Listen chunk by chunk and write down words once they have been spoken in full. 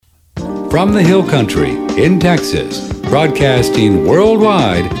From the Hill Country in Texas, broadcasting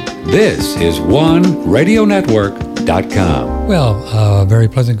worldwide, this is OneRadioNetwork.com. Well, very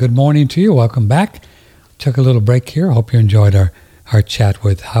pleasant good morning to you. Welcome back. Took a little break here. Hope you enjoyed our chat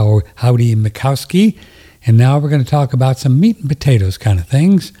with Howdy Mikowski. And now we're going to talk about some meat and potatoes kind of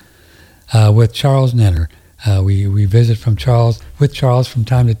things with Charles Nenner. We visit with Charles from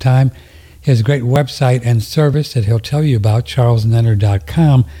time to time. He has a great website and service that he'll tell you about,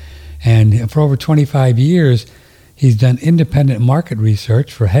 charlesnenner.com. And for over 25 years, he's done independent market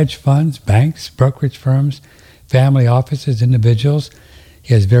research for hedge funds, banks, brokerage firms, family offices, individuals.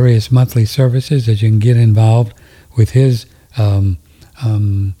 He has various monthly services that you can get involved with his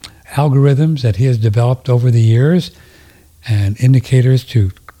algorithms that he has developed over the years and indicators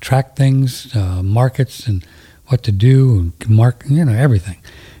to track things, markets and what to do, and everything.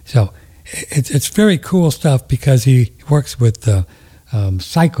 So it's very cool stuff because he works with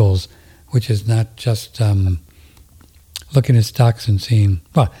cycles, which is not just looking at stocks and seeing,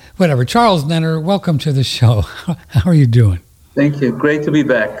 well, whatever. Charles Nenner, welcome to the show. How are you doing? Thank you. Great to be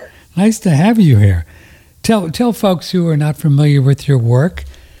back. Nice to have you here. Tell folks who are not familiar with your work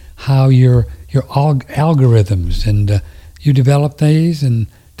how your algorithms and you develop these, and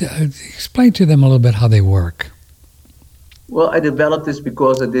explain to them a little bit how they work. Well, I developed this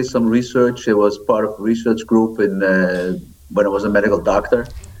because I did some research. I was part of a research group when I was a medical doctor,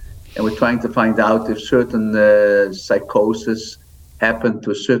 and we're trying to find out if certain psychosis happen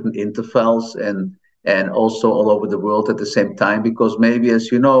to certain intervals and also all over the world at the same time. Because maybe, as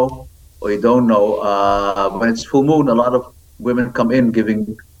you know, or you don't know, when it's full moon, a lot of women come in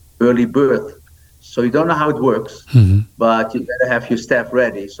giving early birth. So you don't know how it works, but you better have your staff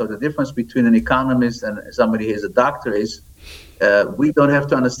ready. So the difference between an economist and somebody who is a doctor is we don't have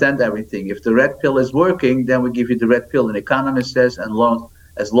to understand everything. If the red pill is working, then we give you the red pill. An economist says, as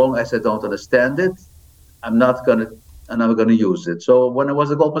long as I don't understand it, I'm not gonna use it. So when I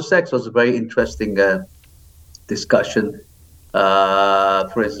was at Goldman Sachs, it was a very interesting discussion.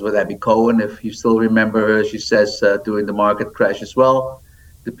 For instance, with Abby Cohen, if you still remember her, she says during the market crash as well,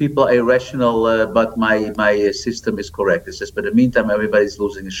 the people are irrational, but my system is correct. It says, but in the meantime, everybody's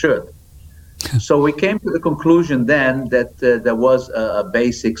losing a shirt. So we came to the conclusion then that there was a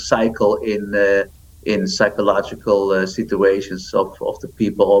basic cycle in psychological situations of the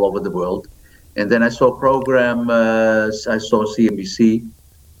people all over the world. And then I saw a program, I saw CNBC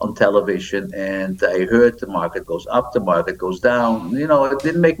on television, and I heard the market goes up, the market goes down. It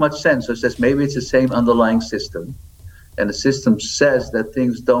didn't make much sense. So it says maybe it's the same underlying system. And the system says that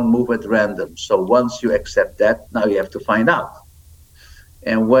things don't move at random. So once you accept that, now you have to find out.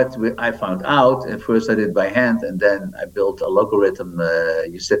 And what I found out, and first I did by hand, and then I built a logarithm,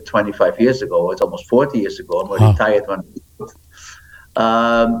 you said 25 years ago, it's almost 40 years ago, I'm retired when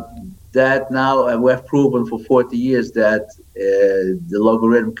that now we have proven for 40 years that the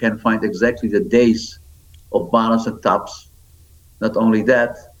logarithm can find exactly the days of bottoms and tops. Not only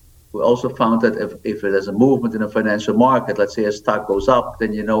that, we also found that if there's a movement in a financial market, let's say a stock goes up,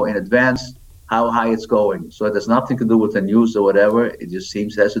 then you know in advance how high it's going. So it has nothing to do with the news or whatever. It just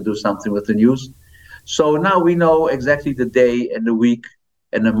seems it has to do something with the news. So now we know exactly the day and the week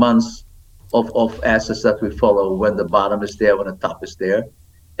and the months of assets that we follow, when the bottom is there, when the top is there,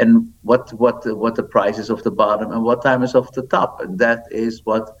 and what the price is of the bottom and what time is of the top. And that is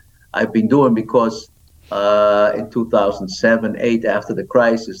what I've been doing because in 2007-8, after the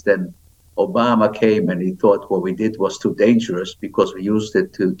crisis, then Obama came and he thought what we did was too dangerous because we used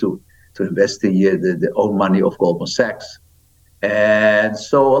it to invest the own money of Goldman Sachs. And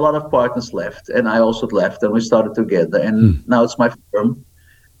so a lot of partners left, and I also left, and we started together. And now it's my firm,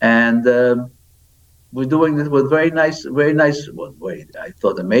 and we're doing it with very nice, I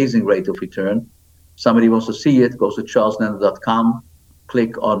thought amazing rate of return. Somebody wants to see it, goes to charlesnenner.com,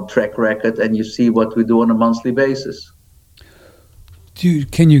 click on track record, and you see what we do on a monthly basis.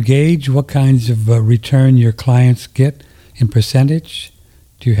 Can you gauge what kinds of return your clients get in percentage?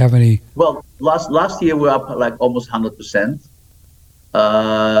 Do you have any? Well, last year we're up like almost 100%.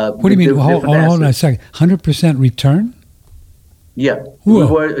 What do you mean? Hold on a second. 100% return? Yeah.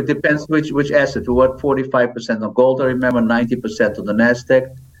 It depends which asset. We were at 45% on gold, I remember, 90% on the NASDAQ,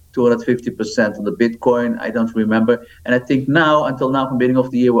 250% on the Bitcoin, I don't remember. And I think until now, from the beginning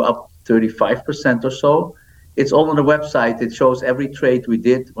of the year, we're up 35% or so. It's all on the website. It shows every trade we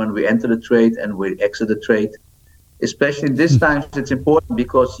did, when we enter the trade and we exit the trade. Especially in this time, it's important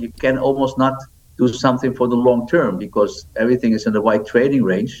because you can almost not do something for the long term because everything is in the wide trading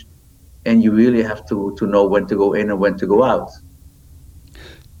range, and you really have to know when to go in and when to go out.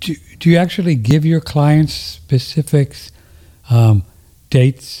 Do you actually give your clients specific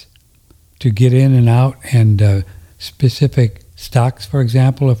dates to get in and out, and specific stocks, for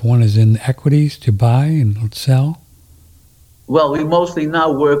example, if one is in equities, to buy and sell? Well, we mostly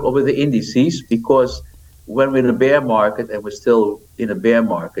now work over the indices because when we're in a bear market, and we're still in a bear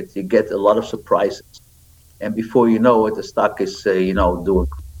market, you get a lot of surprises. And before you know it, the stock is, doing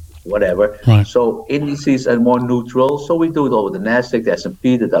whatever. Right. So indices are more neutral. So we do it over the Nasdaq, the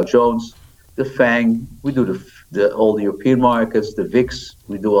S&P, the Dow Jones, the FANG. We do all the European markets, the VIX.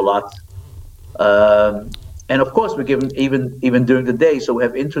 We do a lot. And of course, we're given even during the day. So we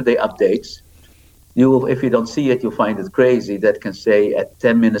have intraday updates. If you don't see it, you'll find it crazy. That can say at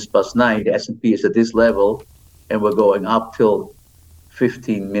 10 minutes past 9, the S&P is at this level, and we're going up till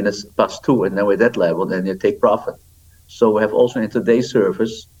 15 minutes past 2, and then we're at that level, then you take profit. So we have also an intraday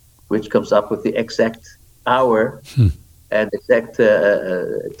service, which comes up with the exact hour and exact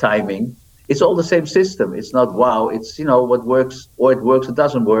timing. It's all the same system. It's not wow. It's what works, or it works, it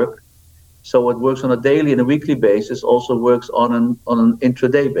doesn't work. So what works on a daily and a weekly basis also works on an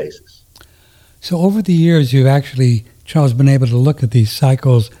intraday basis. So over the years, you've actually, Charles, been able to look at these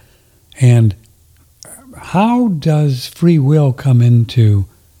cycles, and how does free will come into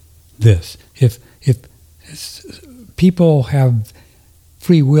this? If people have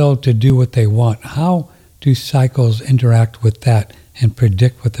free will to do what they want, how do cycles interact with that and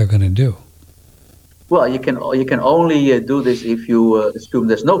predict what they're going to do? Well, you can only do this if you assume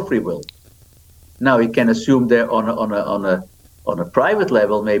there's no free will. Now you can assume there on a private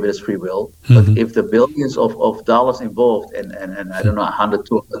level, maybe there's free will, but if the billions of dollars involved and I don't know, 100,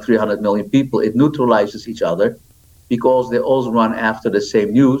 200, 300 million people, it neutralizes each other because they all run after the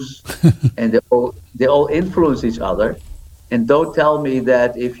same news and they all influence each other. And don't tell me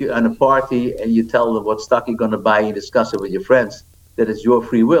that if you're on a party and you tell them what stock you're going to buy and you discuss it with your friends, that it's your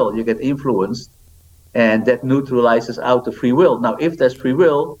free will. You get influenced, and that neutralizes out the free will. Now, if there's free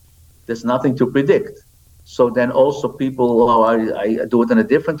will, there's nothing to predict. So then also people who I do it in a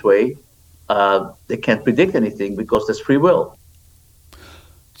different way, they can't predict anything because there's free will.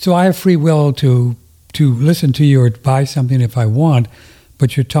 So I have free will to listen to you or buy something if I want,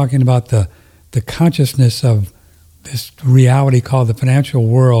 but you're talking about the consciousness of this reality called the financial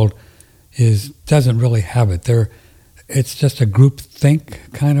world doesn't really have it. It's just a group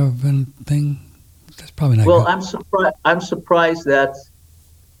think kind of thing. That's probably not well, good. I'm surprised that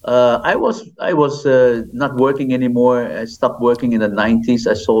I was not working anymore. I stopped working in the 90s.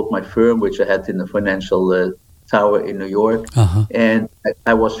 I sold my firm, which I had in the financial tower in New York, and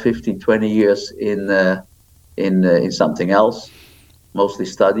I was 15, 20 years in something else, mostly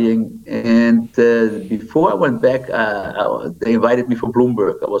studying. And before I went back, they invited me for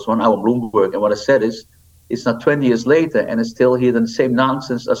Bloomberg. I was 1 hour on Bloomberg, and what I said is, it's not 20 years later, and it's still here the same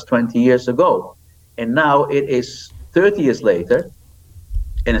nonsense as 20 years ago. And now it is 30 years later,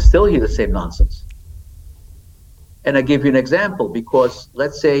 and it's still here the same nonsense. And I give you an example, because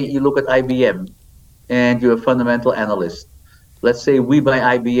let's say you look at IBM, and you're a fundamental analyst. Let's say we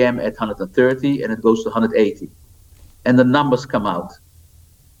buy IBM at 130, and it goes to 180. And the numbers come out.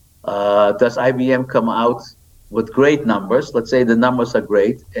 Does IBM come out with great numbers? Let's say the numbers are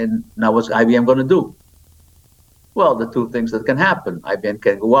great, and now what's IBM going to do? Well, the two things that can happen. IBM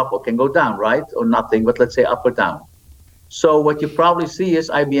can go up or can go down, right? Or nothing, but let's say up or down. So what you probably see is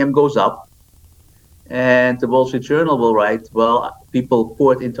IBM goes up, and the Wall Street Journal will write, well, people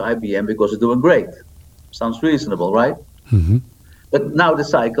poured into IBM because it's doing great. Sounds reasonable, right? Mm-hmm. But now the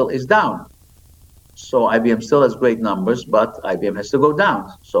cycle is down. So IBM still has great numbers, but IBM has to go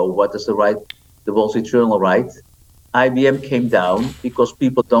down. So what does the Wall Street Journal write? IBM came down because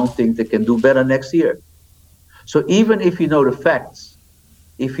people don't think they can do better next year. So even if you know the facts,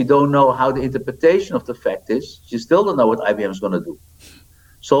 if you don't know how the interpretation of the fact is, you still don't know what IBM is going to do.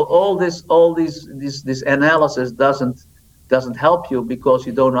 So all this analysis doesn't help you because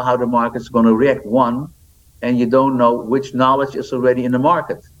you don't know how the market's going to react. One, and you don't know which knowledge is already in the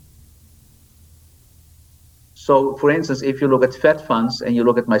market. So, for instance, if you look at Fed funds and you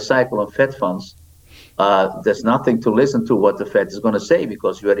look at my cycle on Fed funds, there's nothing to listen to what the Fed is going to say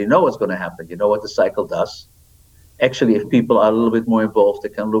because you already know what's going to happen. You know what the cycle does. Actually, if people are a little bit more involved, they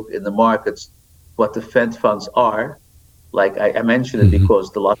can look in the markets what the Fed funds are. Like I mentioned it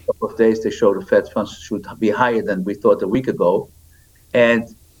because the last couple of days they show the Fed funds should be higher than we thought a week ago. And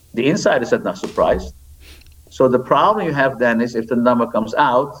the insiders are not surprised. So the problem you have then is if the number comes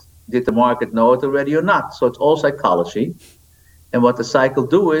out, did the market know it already or not? So it's all psychology. And what the cycle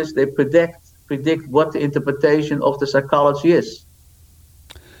do is they predict what the interpretation of the psychology is.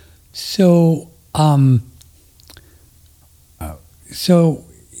 So, so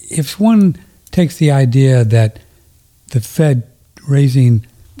if one takes the idea that the Fed raising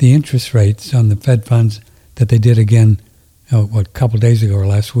the interest rates on the Fed funds that they did again, a couple of days ago or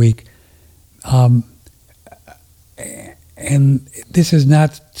last week. And this is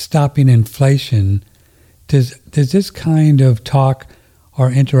not stopping inflation. Does this kind of talk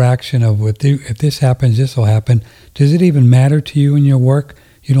or interaction of if this happens, this will happen, does it even matter to you in your work?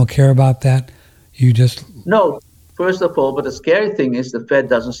 You don't care about that? You just... No, first of all, but the scary thing is the Fed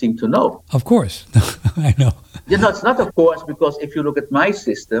doesn't seem to know. Of course. I know. It's not of course, because if you look at my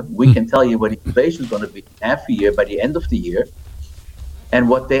system, we can tell you what inflation is going to be half a year by the end of the year. And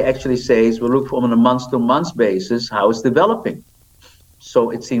what they actually say is we'll look from on a month-to-month basis how it's developing.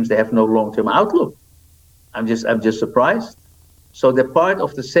 So it seems they have no long-term outlook. I'm just surprised. So they're part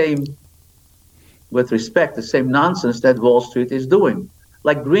of the same, with respect, the same nonsense that Wall Street is doing.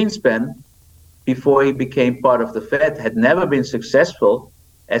 Like Greenspan, before he became part of the Fed, had never been successful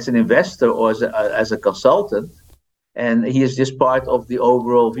as an investor or as a consultant. And he is just part of the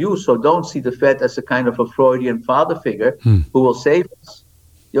overall view. So don't see the Fed as a kind of a Freudian father figure who will save us.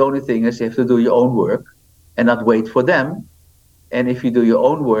 The only thing is you have to do your own work and not wait for them. And if you do your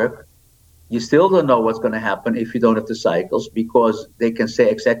own work, you still don't know what's going to happen if you don't have the cycles, because they can say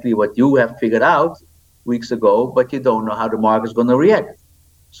exactly what you have figured out weeks ago, but you don't know how the market's going to react.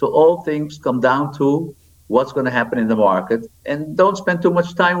 So all things come down to what's going to happen in the market, and don't spend too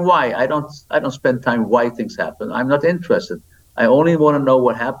much time why. I don't spend time why things happen. I'm not interested. I only want to know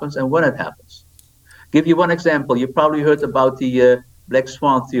what happens and when it happens. Give you one example. You probably heard about the Black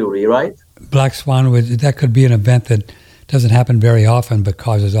Swan theory, right? Black Swan, that could be an event that doesn't happen very often but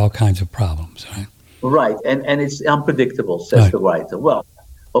causes all kinds of problems, right? Right, and it's unpredictable, says the writer. Well,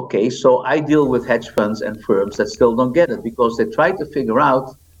 okay, so I deal with hedge funds and firms that still don't get it because they try to figure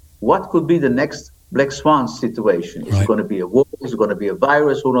out what could be the next Black Swan situation. Is it going to be a war? Is it going to be a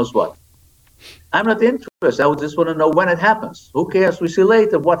virus? Who knows what? I'm not interested. I just want to know when it happens. Who cares? We see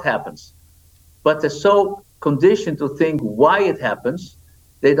later what happens. But they're so conditioned to think why it happens,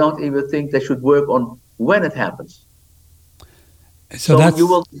 they don't even think they should work on when it happens. So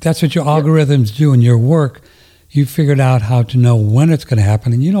that's what your algorithms do in your work. You figured out how to know when it's going to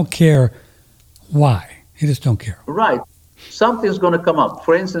happen, and you don't care why. You just don't care. Right. Something's going to come up.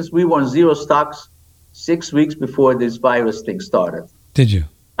 For instance, we were on zero stocks 6 weeks before this virus thing started. Did you?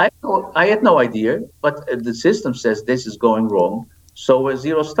 I had no idea, but the system says this is going wrong, so we're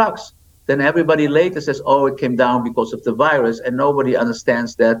zero stocks. Then everybody later says, oh, it came down because of the virus, and nobody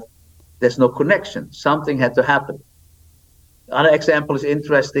understands that there's no connection. Something had to happen. Another example is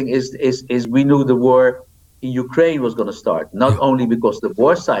interesting is we knew the war in Ukraine was going to start, not only because the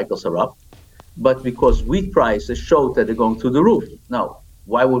war cycles are up, but because wheat prices showed that they're going through the roof. Now,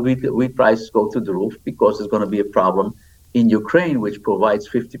 why would wheat prices go through the roof? Because there's going to be a problem in Ukraine, which provides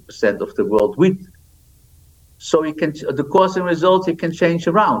 50% of the world wheat. So the cause and result, it can change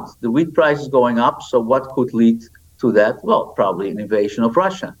around. The wheat price is going up, so what could lead to that? Well, probably an invasion of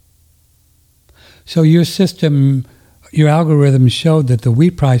Russia. So your system, your algorithm showed that the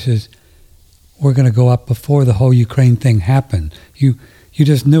wheat prices were going to go up before the whole Ukraine thing happened. You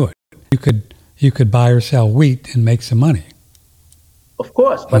just knew it. You could buy or sell wheat and make some money. Of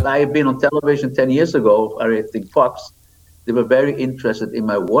course, but I have been on television 10 years ago, I think Fox. They were very interested in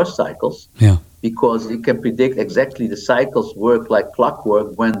my war cycles because you can predict exactly the cycles work like clockwork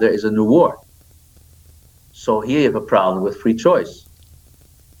when there is a new war. So here you have a problem with free choice.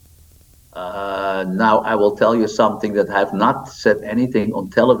 Now I will tell you something that I have not said anything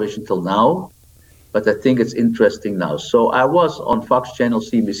on television till now, but I think it's interesting now. So I was on Fox Channel,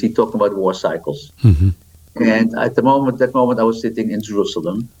 CNBC, talking about war cycles. Mm-hmm. And at that moment I was sitting in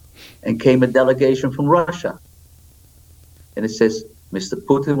Jerusalem, and came a delegation from Russia. And it says, Mr.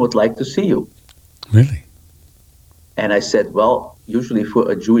 Putin would like to see you. Really? And I said, well, usually for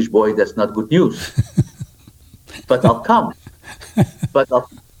a Jewish boy, that's not good news. But I'll come.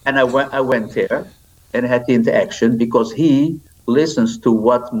 And I went there and had the interaction because he listens to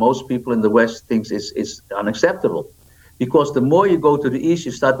what most people in the West thinks is unacceptable. Because the more you go to the East,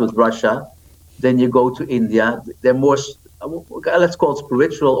 you start with Russia, then you go to India. They're more, let's call it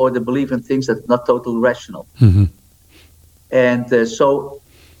spiritual, or they believe in things that are not totally rational. Mm-hmm. And so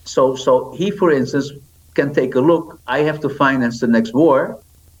he, for instance, can take a look. I have to finance the next war,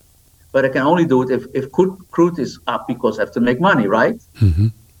 but I can only do it if crude is up because I have to make money, right? Mm-hmm.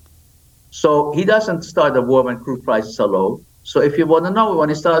 So he doesn't start a war when crude prices are low. So if you want to know when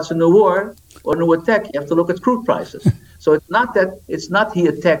he starts a new war or a new attack, you have to look at crude prices. So it's not he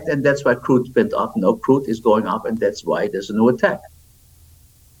attacked and that's why crude went up. No, crude is going up and that's why there's a new attack.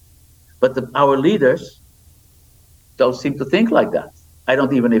 But our leaders don't seem to think like that. I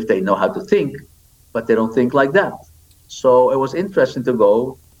don't even if they know how to think, but they don't think like that. So it was interesting to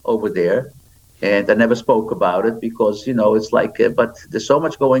go over there, and I never spoke about it because it's like, but there's so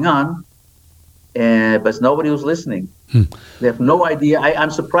much going on, but nobody was listening. They have no idea.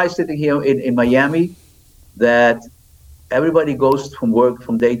 I'm surprised sitting here in Miami that everybody goes from work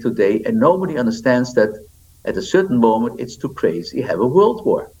from day to day, and nobody understands that at a certain moment it's too crazy. You have a world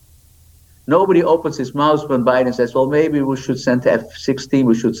war. Nobody opens his mouth when Biden says, well, maybe we should send F-16,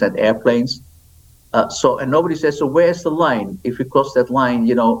 we should send airplanes. And nobody says, so where's the line? If we cross that line,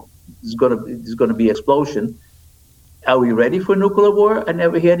 there's going to be explosion. Are we ready for nuclear war? I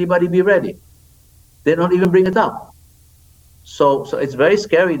never hear anybody be ready. They don't even bring it up. So it's very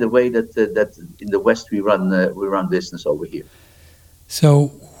scary the way that in the West we run business over here.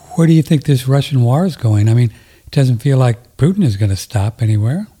 So where do you think this Russian war is going? I mean, it doesn't feel like Putin is going to stop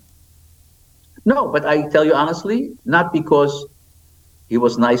anywhere. No, but I tell you honestly, not because he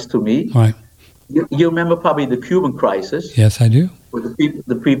was nice to me. Right. You remember probably the Cuban crisis. Yes, I do. With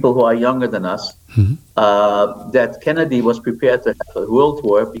the people who are younger than us, that Kennedy was prepared to have a world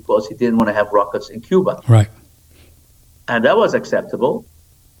war because he didn't want to have rockets in Cuba. Right. And that was acceptable.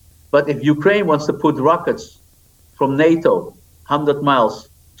 But if Ukraine wants to put rockets from NATO 100 miles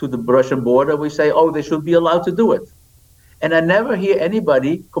to the Russian border, we say, oh, they should be allowed to do it. And I never hear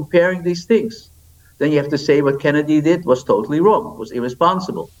anybody comparing these things. Then you have to say what Kennedy did was totally wrong, was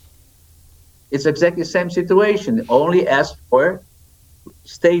irresponsible. It's exactly the same situation. Only ask for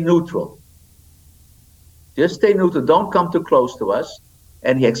stay neutral. Just stay neutral. Don't come too close to us.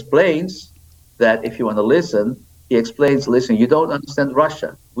 And he explains that if you want to listen, listen, you don't understand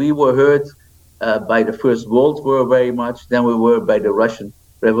Russia. We were hurt by the First World War very much. Then we were by the Russian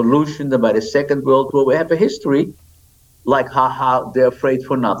Revolution, then by the Second World War. We have a history. Like, they're afraid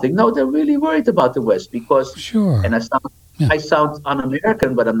for nothing. No, they're really worried about the West because, sure. And I sound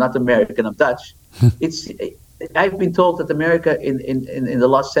un-American, but I'm not American, I'm Dutch. I've been told that America in the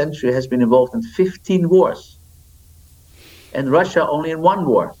last century has been involved in 15 wars. And Russia only in one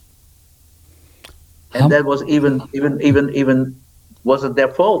war. And that was even wasn't their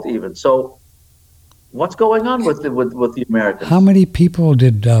fault even. So what's going on with the Americans? How many people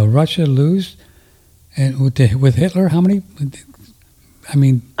did Russia lose? And with Hitler, how many? I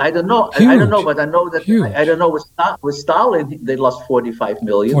mean, I don't know. Huge. I don't know, but I know that Huge. I don't know with Stalin they lost 45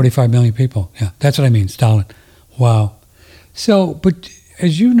 million. 45 million people. Yeah, that's what I mean. Stalin. Wow. So, but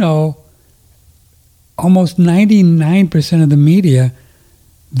as you know, almost 99% of the media,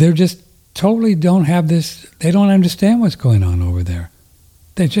 they're just totally don't have this. They don't understand what's going on over there.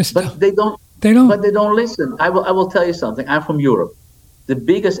 They just. But they don't. But they don't listen. I will tell you something. I'm from Europe. The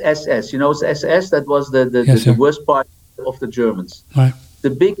biggest SS, SS, that was the worst part of the Germans. Right. The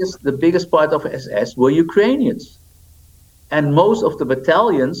biggest part of SS were Ukrainians. And most of the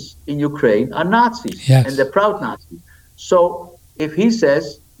battalions in Ukraine are Nazis. Yes. And they're proud Nazis. So if he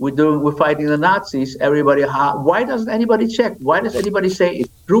says we're fighting the Nazis, everybody, why doesn't anybody check? Why does anybody say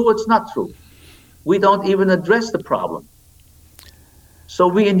it's true or it's not true? We don't even address the problem. So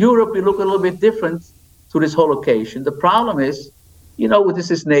we in Europe, we look a little bit different to this whole occasion. The problem is, this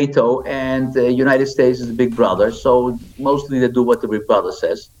is NATO, and the United States is the big brother, so mostly they do what the big brother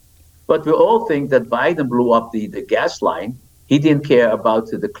says. But we all think that Biden blew up the gas line. He didn't care about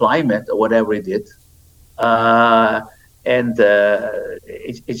the climate or whatever he did. They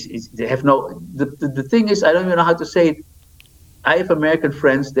have no. The thing is, I don't even know how to say it. I have American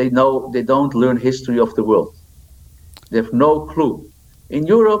friends. They know they don't learn history of the world. They have no clue. In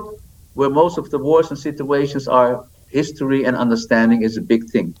Europe, where most of the wars and situations are, history and understanding is a big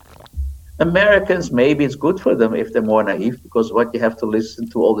thing. Americans, maybe it's good for them if they're more naive, because what you have to listen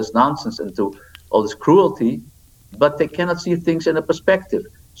to all this nonsense and to all this cruelty, but they cannot see things in a perspective.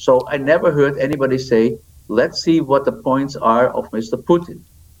 So I never heard anybody say, let's see what the points are of Mr. Putin.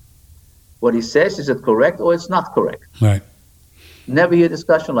 What he says, is it correct or it's not correct? Right. Never hear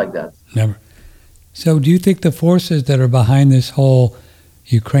discussion like that. Never. So do you think the forces that are behind this whole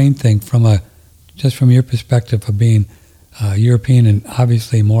Ukraine thing, just from your perspective of being European and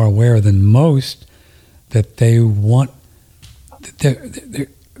obviously more aware than most, that they want,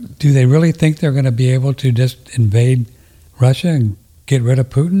 do they really think they're going to be able to just invade Russia and get rid of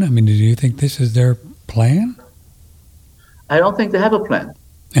Putin? I mean, do you think this is their plan? I don't think they have a plan.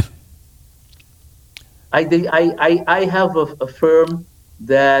 I have a firm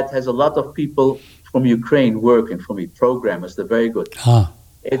that has a lot of people from Ukraine working for me, programmers. They're very good.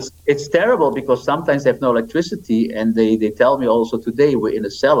 It's terrible because sometimes they have no electricity, and they tell me also today we're in a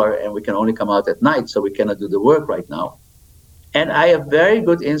cellar and we can only come out at night, so we cannot do the work right now. And I have very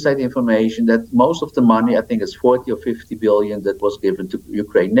good inside information that most of the money, I think it's 40 or 50 billion that was given to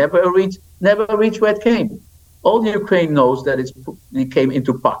Ukraine, never reached where it came. All Ukraine knows that it came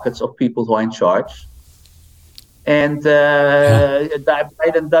into pockets of people who are in charge. And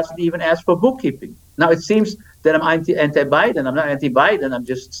Biden doesn't even ask for bookkeeping. Now, it seems that I'm anti-Biden. I'm not anti-Biden. I'm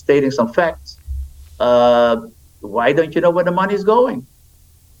just stating some facts. Why don't you know where the money is going?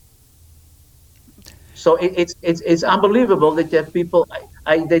 So it's unbelievable that you have people.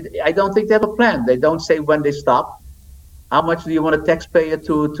 I don't think they have a plan. They don't say when they stop. How much do you want a taxpayer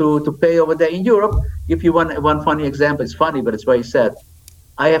to pay over there in Europe? If you want one funny example, it's funny, but it's very sad.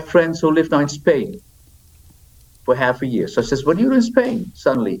 I have friends who live now in Spain for half a year. So I says, what do you do in Spain?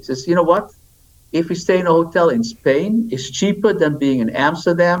 Suddenly, he says, you know what? If we stay in a hotel in Spain, it's cheaper than being in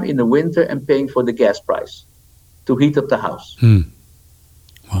Amsterdam in the winter and paying for the gas price to heat up the house.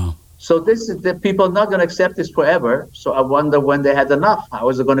 Wow. So this is the people are not going to accept this forever. So I wonder when they had enough, how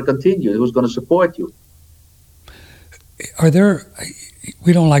is it going to continue? Who's going to support you?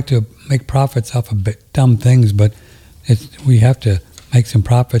 We don't like to make profits off of dumb things, but we have to make some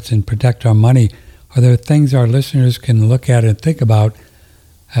profits and protect our money. Are there things our listeners can look at and think about,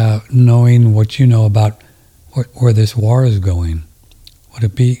 knowing what you know about where this war is going? Would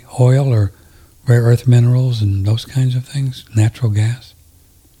it be oil or rare earth minerals and those kinds of things, natural gas?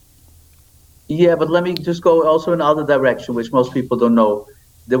 Yeah, but let me just go also in another direction, which most people don't know.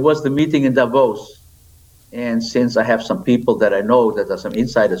 There was the meeting in Davos. And since I have some people that I know that are some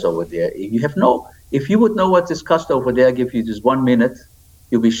insiders over there, if you would know what's discussed over there, I give you just 1 minute,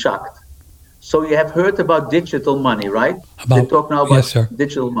 you'll be shocked. So you have heard about digital money, right? They talk now about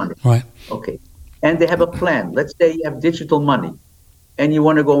digital money. Right. Okay. And they have a plan. Let's say you have digital money and you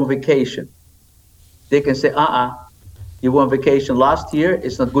want to go on vacation. They can say, you went on vacation last year.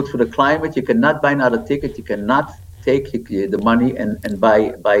 It's not good for the climate. You cannot buy another ticket. You cannot take the money and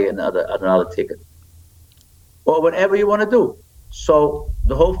buy another ticket. Or whatever you want to do. So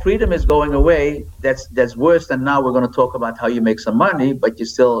the whole freedom is going away. That's worse than now we're going to talk about how you make some money, but you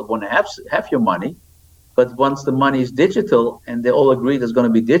still want to have your money. But once the money is digital and they all agree there's going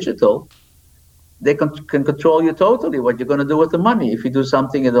to be digital, they can control you totally what you're going to do with the money. If you do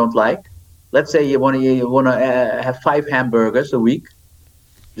something you don't like, let's say you want to have 5 hamburgers a week,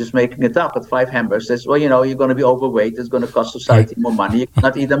 just making it up at 5 hamburgers, says, well, you're going to be overweight. It's going to cost society more money. You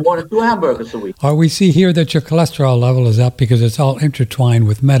cannot eat more than 2 hamburgers a week. Or we see here that your cholesterol level is up because it's all intertwined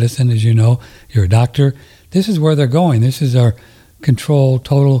with medicine. As you know, you're a doctor. This is where they're going. This is our control,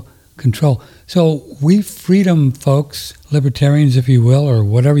 total control. So we freedom folks, libertarians, if you will, or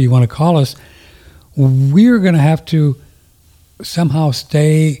whatever you want to call us, we're going to have to somehow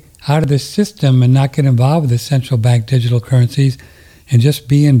stay out of this system and not get involved with the central bank digital currencies and just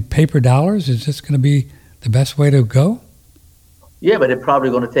be in paper dollars. Is this going to be the best way to go? Yeah, but they're probably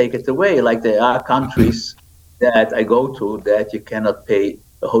going to take it away. Like there are countries that I go to that you cannot pay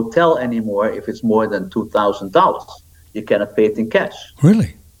a hotel anymore if it's more than $2,000. You cannot pay it in cash.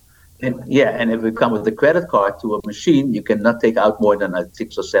 Really? And if you come with a credit card to a machine, you cannot take out more than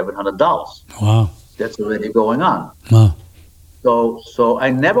 $600 or $700. Wow. That's already going on. Wow. So I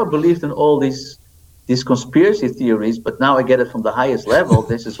never believed in all these conspiracy theories, but now I get it from the highest level.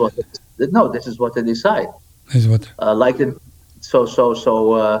 This is what they decide. This is what.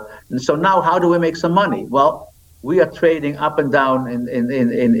 So now how do we make some money? Well, we are trading up and down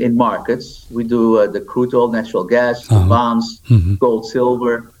in markets. We do the crude oil, natural gas, the bonds, gold,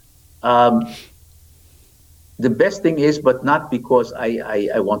 silver. The best thing is, but not because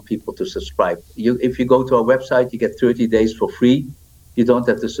I want people to subscribe. If you go to our website, you get 30 days for free. You don't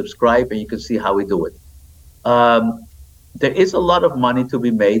have to subscribe, and you can see how we do it. There is a lot of money to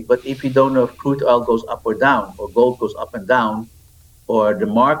be made, but if you don't know if crude oil goes up or down, or gold goes up and down, or the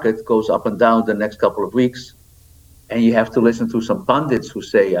market goes up and down the next couple of weeks, and you have to listen to some pundits who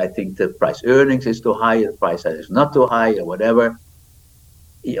say, I think the price earnings is too high, the price is not too high, or whatever,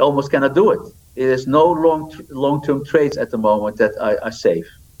 you almost cannot do it. There's no long-term trades at the moment that are safe.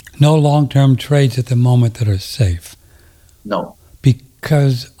 No long-term trades at the moment that are safe. No.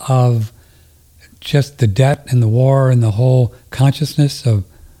 Because of just the debt and the war and the whole consciousness of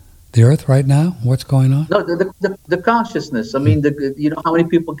the earth right now? What's going on? No, the consciousness. I mean, how many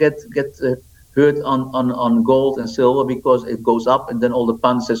people get hurt on gold and silver because it goes up, and then all the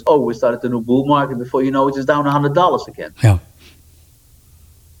pundits says, "Oh, we started the new bull market." Before you know it, it's down $100 again. Yeah.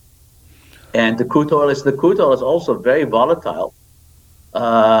 And the crude oil is also very volatile.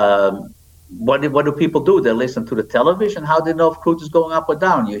 What do people do? They listen to the television. How do they know if crude is going up or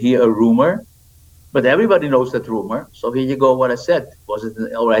down? You hear a rumor, but everybody knows that rumor. So here you go. What I said, was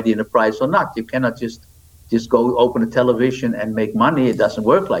it already in the price or not? You cannot just go open a television and make money. It doesn't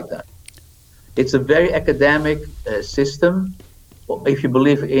work like that. It's a very academic system, if you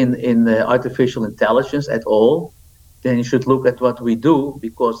believe in artificial intelligence at all, then you should look at what we do,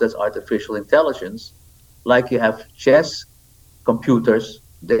 because that's artificial intelligence. Like you have chess computers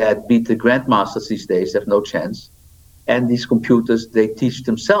that beat the grandmasters these days, have no chance. And these computers, they teach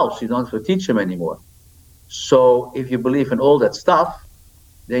themselves. You don't have to teach them anymore. So if you believe in all that stuff,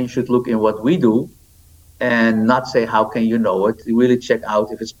 then you should look in what we do and not say, how can you know it? You really check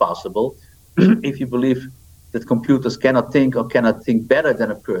out if it's possible. If you believe that computers cannot think or cannot think better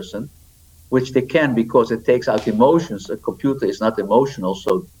than a person, which they can because it takes out emotions. A computer is not emotional,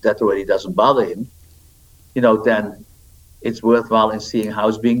 so that already doesn't bother him. Then it's worthwhile in seeing how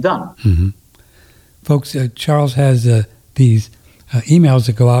it's being done. Mm-hmm. Folks, Charles has these emails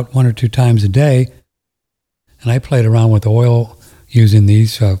that go out 1 or 2 times a day, and I played around with oil using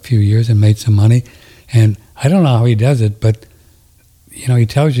these for a few years and made some money. And I don't know how he does it, but he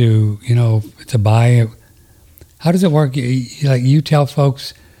tells you, it's a buy. How does it work? You tell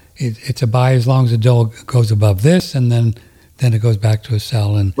folks it's a buy as long as the dough goes above this, and then it goes back to a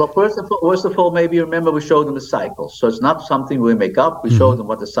sell. And well, first of all, maybe you remember we showed them the cycle. So it's not something we make up. We showed them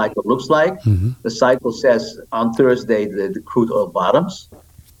what the cycle looks like. Mm-hmm. The cycle says on Thursday the crude oil bottoms.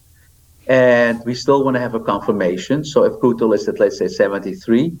 And we still want to have a confirmation. So if crude oil is at, let's say,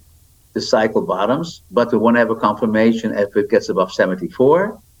 73, the cycle bottoms. But we want to have a confirmation if it gets above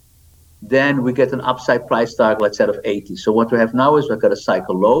 74. Then we get an upside price target, let's say, of 80. So what we have now is we've got a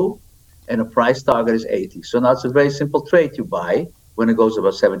cycle low, and a price target is 80. So now it's a very simple trade. You buy when it goes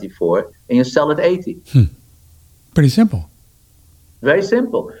above 74, and you sell at 80. Pretty simple. Very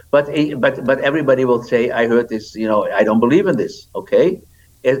simple. But everybody will say, I heard this, I don't believe in this, okay?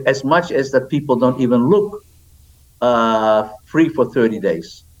 As much as that people don't even look free for 30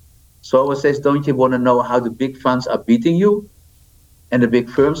 days. So I always says, don't you want to know how the big funds are beating you? And the big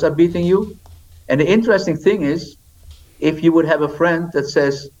firms are beating you? And the interesting thing is, if you would have a friend that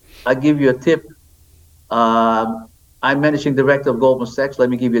says, I give you a tip, I'm managing director of Goldman Sachs, let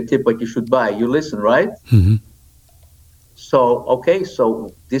me give you a tip what you should buy. You listen, right? Mm-hmm.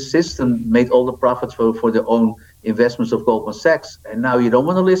 So this system made all the profits for their own investments of Goldman Sachs, and now you don't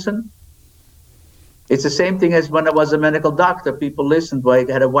want to listen? It's the same thing as when I was a medical doctor. People listened when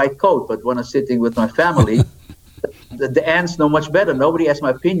I had a white coat, but when I'm sitting with my family, the ants know much better. Nobody has my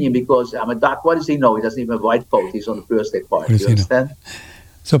opinion because I'm a doc. What does he know? He doesn't even have a white coat. He's on the birthday party. You understand? Know?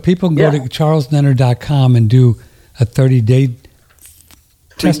 So people can go to charlesnenner.com and do a 30-day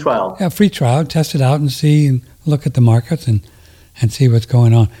free trial. Yeah, free trial. Test it out and see and look at the markets and see what's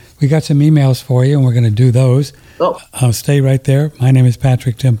going on. We got some emails for you, and we're going to do those. Oh. Stay right there. My name is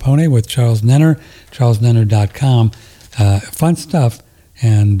Patrick Timpone with Charles Nenner, charlesnenner.com. Fun stuff,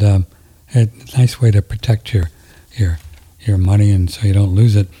 and a nice way to protect your money and so you don't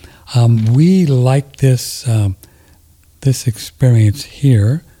lose it. We like this this experience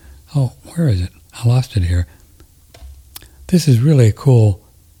here. Oh, where is it? I lost it here. This is really a cool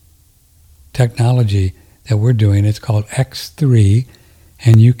technology that we're doing. It's called X3,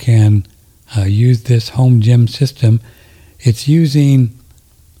 and you can use this home gym system. It's using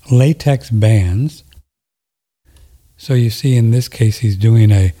latex bands. So you see, in this case, he's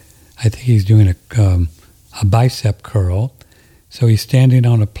doing a bicep curl. So he's standing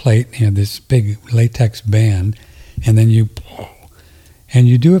on a plate, this big latex band, and then you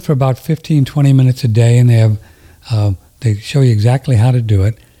do it for about 15, 20 minutes a day, and they show you exactly how to do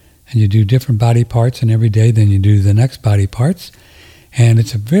it. And you do different body parts, and every day then you do the next body parts. And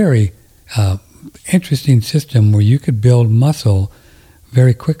it's a very interesting system where you could build muscle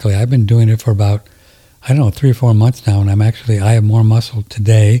very quickly. I've been doing it for about, 3 or 4 months now, and I have more muscle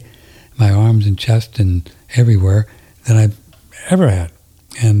today, my arms and chest and everywhere, than I've ever had.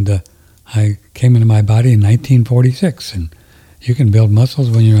 And I came into my body in 1946, and you can build muscles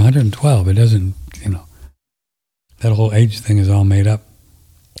when you're 112. It doesn't, that whole age thing is all made up.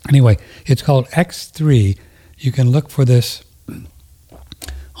 Anyway, it's called X3. You can look for this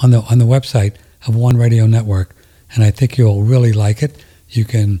on the website of One Radio Network, and I think you'll really like it. You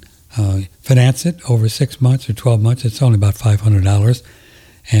can finance it over 6 months or 12 months. It's only about $500.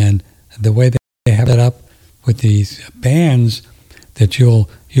 And the way they have it up with these bands, that you'll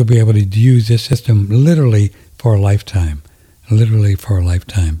be able to use this system literally for a lifetime,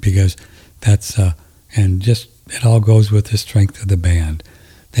 because that's and just it all goes with the strength of the band.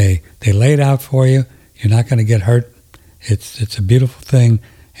 They lay it out for you. You're not going to get hurt. It's a beautiful thing,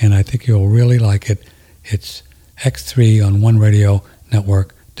 and I think you'll really like it. It's X3 on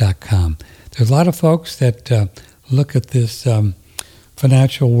OneRadioNetwork.com. There's a lot of folks that look at this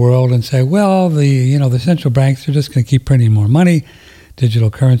financial world and say, well, the central banks are just going to keep printing more money, digital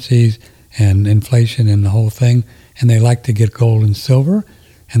currencies, and inflation and the whole thing, and they like to get gold and silver,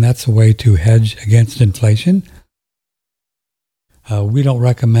 and that's a way to hedge against inflation. We don't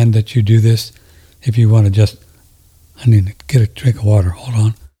recommend that you do this if you want to just, I need to get a drink of water, hold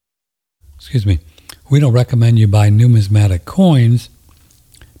on. Excuse me. We don't recommend you buy numismatic coins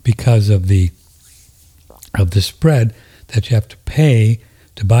because of the spread that you have to pay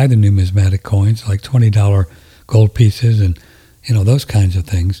to buy the numismatic coins, like $20 gold pieces and, those kinds of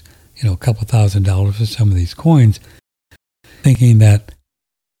things, a couple $1,000s for some of these coins, thinking that,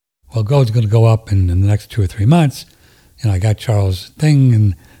 well, gold's going to go up in the next 2 or 3 months. I got Charles' thing,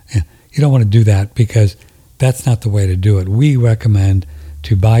 and you don't want to do that because that's not the way to do it. We recommend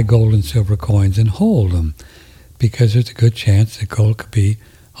to buy gold and silver coins and hold them because there's a good chance that gold could be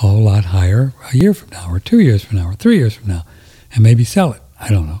a whole lot higher a year from now or 2 years from now or 3 years from now, and maybe sell it. I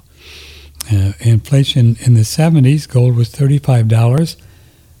don't know. Inflation in the 70s, gold was $35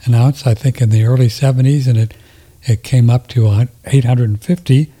 an ounce, I think in the early 70s, and it came up to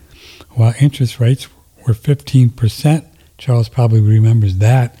 $850, while interest rates were 15%. Charles probably remembers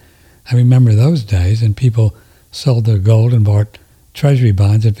that. I remember those days, and people sold their gold and bought treasury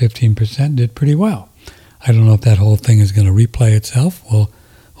bonds at 15%, did pretty well. I don't know if that whole thing is going to replay itself. We'll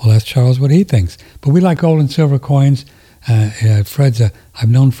ask Charles what he thinks. But we like gold and silver coins. I've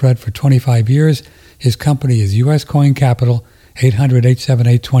known Fred for 25 years. His company is U.S. Coin Capital,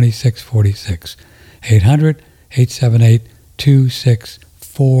 800-878-2646.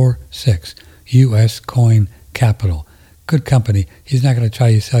 800-878-2646. U.S. Coin Capital. Good company. He's not going to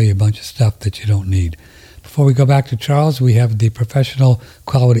try to sell you a bunch of stuff that you don't need. Before we go back to Charles, we have the professional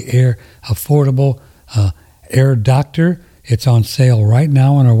quality air, affordable Air Doctor. It's on sale right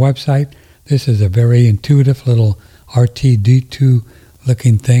now on our website. This is a very intuitive little RTD2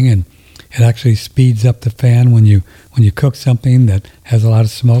 looking thing, and it actually speeds up the fan when you cook something that has a lot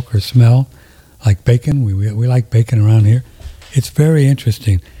of smoke or smell, like bacon. We like bacon around here. It's very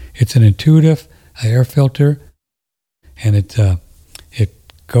interesting. It's an intuitive air filter, and it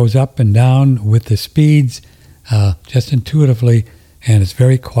goes up and down with the speeds just intuitively, and it's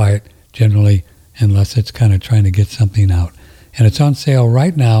very quiet generally, unless it's kind of trying to get something out. And it's on sale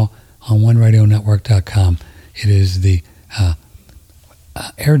right now on OneRadioNetwork.com. It is the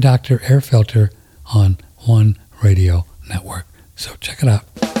Air Doctor air filter on One Radio Network. So check it out.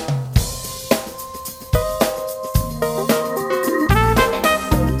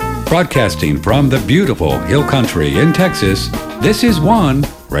 Broadcasting from the beautiful Hill Country in Texas, this is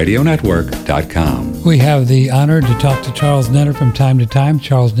OneRadioNetwork.com. We have the honor to talk to Charles Nenner from time to time.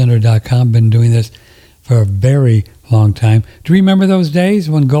 CharlesNenner.com. Been doing this for a very long time. Do you remember those days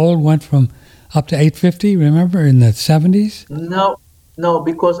when gold went from up to $850? Remember in the 70s? No,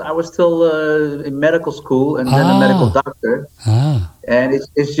 because I was still in medical school and then a medical doctor. And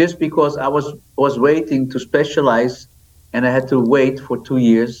it's just because I was waiting to specialize, and I had to wait for 2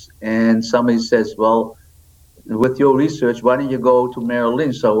 years. And somebody says, well, with your research, why don't you go to Merrill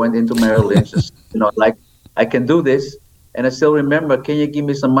Lynch? So I went into Merrill Lynch, like I can do this. And I still remember, can you give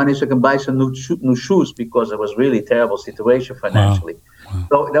me some money so I can buy some new shoes? Because it was really a terrible situation financially. Wow.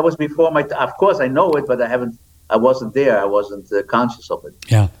 So that was before my of course, I know it, but I wasn't there. I wasn't conscious of it.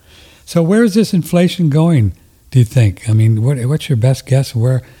 Yeah. So where is this inflation going, do you think? I mean, what's your best guess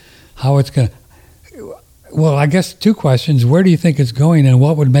how it's going to... Well, I guess two questions. Where do you think it's going, and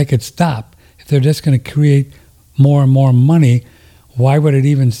what would make it stop? If they're just going to create more and more money, why would it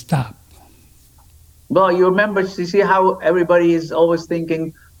even stop? Well, you see how everybody is always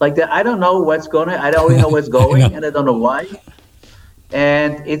thinking like that. I don't know what's going on. I only know what's going, and I don't know why.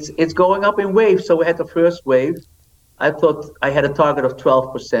 And it's going up in waves. So we had the first wave. I thought I had a target of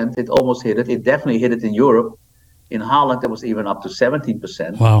 12%. It almost hit it. It definitely hit it in Europe. In Holland, it was even up to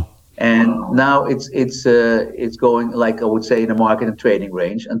 17%. Wow. And now it's going, like I would say, in the market and trading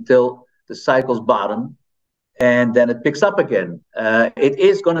range until the cycle's bottom, and then it picks up again. It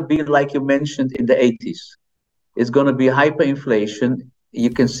is going to be like you mentioned in the 80s. It's going to be hyperinflation. You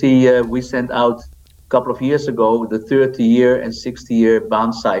can see we sent out a couple of years ago the 30-year and 60-year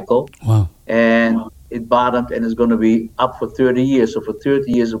bond cycle. Wow. And it bottomed and is going to be up for 30 years. So for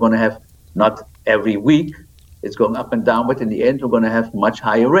 30 years, we're going to have not every week. It's going up and down, but in the end, we're going to have much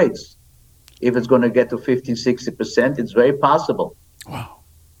higher rates. If it's going to get to 15, 60%, it's very possible. Wow.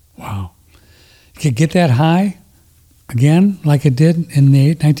 It could get that high again, like it did in the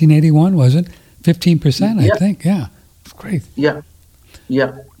 1981, was it? 15%, I think. Yeah. It's great. Yeah.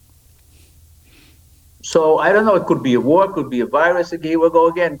 So I don't know. It could be a war, could be a virus. Here we go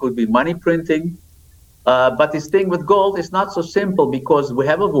again. Could be money printing. But this thing with gold is not so simple because we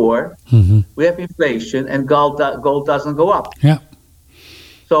have a war, we have inflation, and gold doesn't go up. Yeah.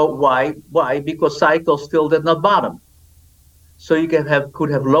 So why? Why? Because cycles still did not bottom. So you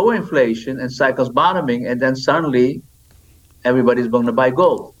could have lower inflation and cycles bottoming, and then suddenly everybody's going to buy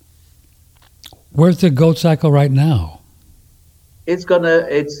gold. Where's the gold cycle right now? We got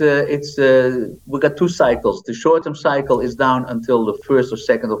two cycles. The short-term cycle is down until the 1st or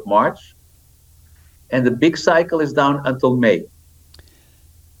 2nd of March, and the big cycle is down until May.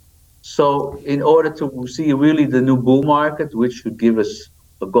 So in order to see really the new bull market, which should give us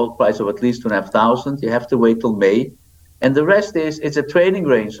a gold price of at least 2,500, you have to wait till May. And the rest it's a trading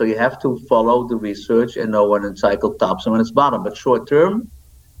range, so you have to follow the research and know when the cycle tops and when it's bottom. But short term,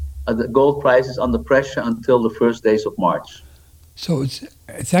 the gold price is under pressure until the first days of March. So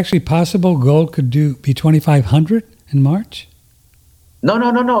it's actually possible gold could be 2,500 in March?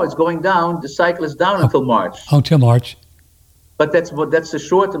 No. It's going down. The cycle is down until March. Until March. But that's the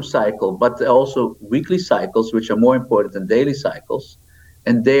short-term cycle. But also weekly cycles, which are more important than daily cycles,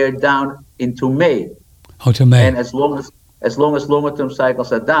 and they are down into May. Until May. And as long as longer-term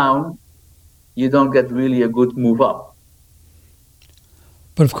cycles are down, you don't get really a good move up.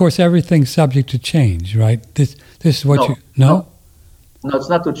 But of course, everything's subject to change, right? This is what No, it's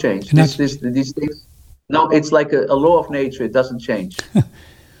not to change. These things. No, it's like a law of nature. It doesn't change.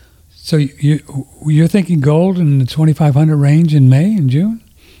 So you're thinking gold in the 2,500 range in May and June?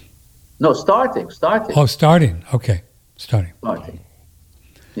 No, starting. Oh, starting. Okay, starting.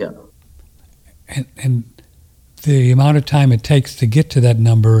 Yeah. And the amount of time it takes to get to that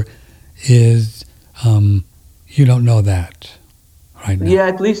number is you don't know that right now. Yeah,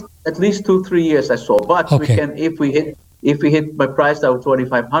 at least 2-3 years I saw. But okay. We can if we hit my price down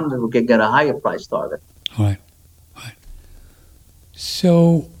 2,500, we can get a higher price target. Right.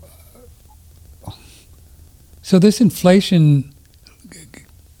 So this inflation,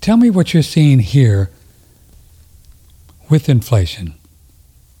 tell me what you're seeing here with inflation.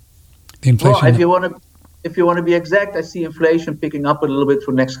 The inflation. Well, if you want to be exact, I see inflation picking up a little bit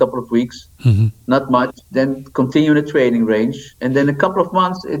for the next couple of weeks. Mm-hmm. Not much. Then continue in the trading range, and then a couple of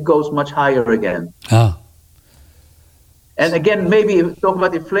months it goes much higher again. And again, maybe if you talk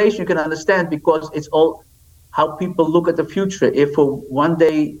about inflation, you can understand because it's all how people look at the future. If for one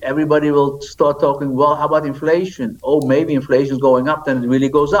day everybody will start talking, well, how about inflation? Oh, maybe inflation is going up, then it really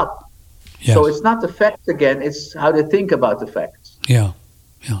goes up. Yes. So it's not the facts again, it's how they think about the facts. Yeah.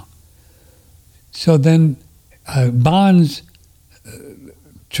 So then bonds,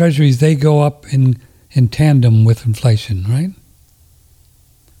 treasuries, they go up in tandem with inflation, right?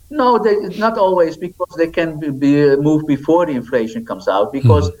 No, not always, because they can be moved before the inflation comes out,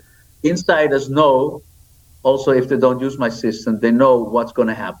 because insiders know, also if they don't use my system, they know what's going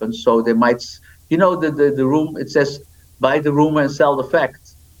to happen. So they might, the room, it says buy the rumor and sell the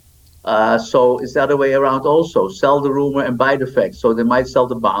fact. So it's the other way around also, sell the rumor and buy the fact. So they might sell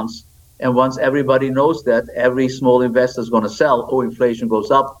the bonds. And once everybody knows that, every small investor is going to sell, inflation goes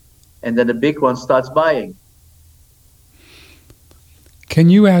up, and then the big one starts buying. Can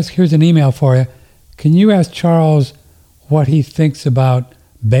you ask, here's an email for you, can you ask Charles what he thinks about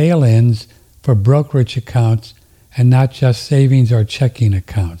bail-ins for brokerage accounts and not just savings or checking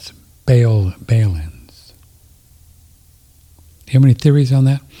accounts, bail-ins? Do you have any theories on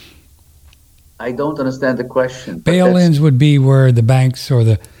that? I don't understand the question. Bail-ins would be where the banks or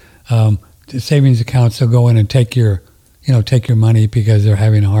the savings accounts will go in and take your money because they're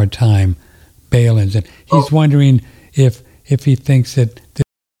having a hard time. Bail-ins, and he's wondering if he thinks that this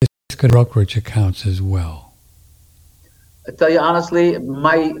could brokerage accounts as well. I tell you honestly,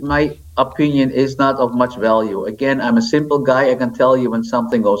 my opinion is not of much value. Again, I'm a simple guy. I can tell you when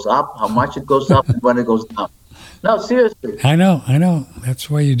something goes up, how much it goes up, and when it goes down. No, seriously. I know. That's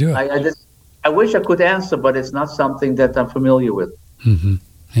why you do it. I wish I could answer, but it's not something that I'm familiar with. Mm-hmm.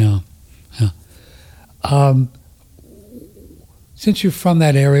 Yeah. Since you're from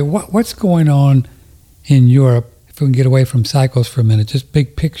that area, what's going on in Europe, if we can get away from cycles for a minute, just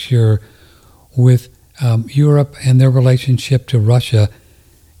big picture with Europe and their relationship to Russia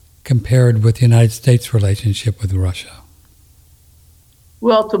compared with the United States' relationship with Russia?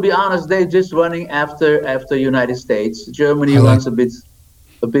 Well, to be honest, they're just running after United States. Germany runs a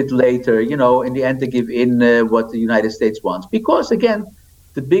bit later. In the end, they give in what the United States wants. Because, again,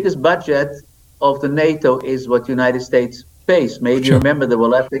 the biggest budget of the NATO is what the United States pays. Maybe you remember they were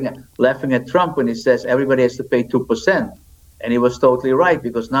laughing at Trump when he says everybody has to pay 2%. And he was totally right,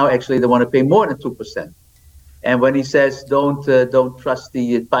 because now actually they want to pay more than 2%. And when he says don't trust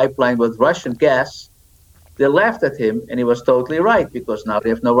the pipeline with Russian gas, they laughed at him, and he was totally right, because now they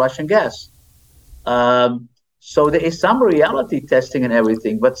have no Russian gas. So there is some reality testing and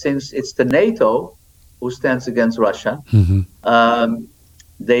everything, but since it's the NATO who stands against Russia,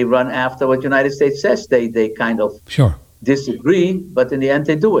 they run after what the United States says. They kind of Sure. disagree, but in the end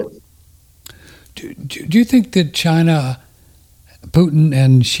they do it. Do you think that China, Putin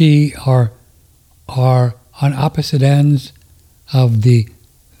and Xi are on opposite ends of the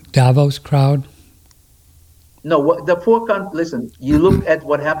Davos crowd? No, listen, you look at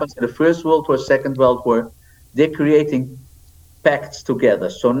what happens in the First World War, Second World War, they're creating pacts together.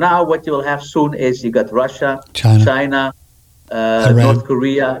 So now what you'll have soon is you got Russia, China, North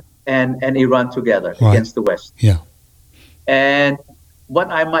Korea, and Iran together against the West. Yeah. And what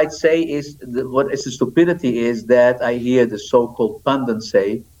I might say is, what is the stupidity is that I hear the so-called pundits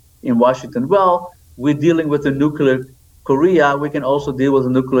say in Washington, well, we're dealing with the nuclear Korea, we can also deal with the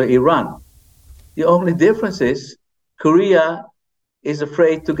nuclear Iran. The only difference is Korea is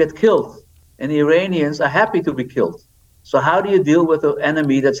afraid to get killed, and the Iranians are happy to be killed. So how do you deal with an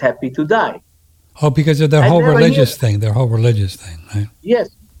enemy that's happy to die? Oh, because of their whole religious thing, right? Yes,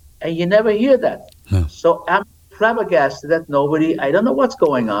 and you never hear that. No. So I'm flabbergasted that I don't know what's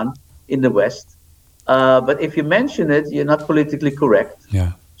going on in the West, but if you mention it, you're not politically correct.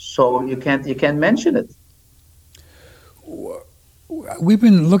 Yeah. So you can't mention it. We've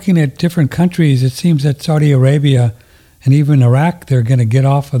been looking at different countries. It seems that Saudi Arabia and even Iraq, they're going to get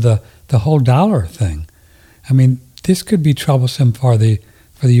off of the whole dollar thing. I mean, this could be troublesome for the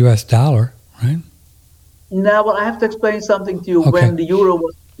U.S. dollar, right? Now, well, I have to explain something to you. Okay. When the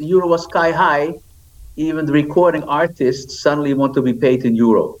euro was sky high, even the recording artists suddenly want to be paid in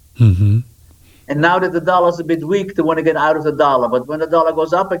euro. Mm-hmm. And now that the dollar's a bit weak, they want to get out of the dollar. But when the dollar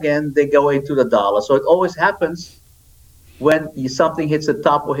goes up again, they go into the dollar. So it always happens when something hits the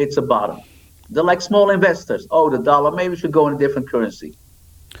top or hits the bottom. They're like small investors. Oh, the dollar, maybe we should go in a different currency.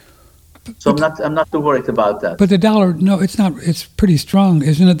 So I'm not too worried about that. But the dollar, no, it's not. It's pretty strong,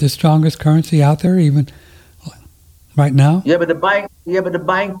 isn't it? The strongest currency out there, even right now. Yeah, but the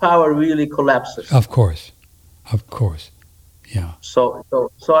buying power really collapses. Of course, yeah. So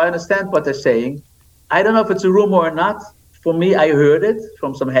I understand what they're saying. I don't know if it's a rumor or not. For me, I heard it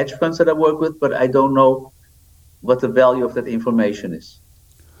from some hedge funds that I work with, but I don't know what the value of that information is.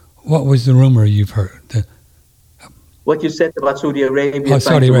 What was the rumor you've heard? What you said about Saudi Arabia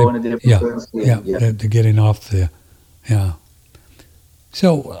Saudi to Arabia. go in a different currency. Yeah. They're getting off yeah.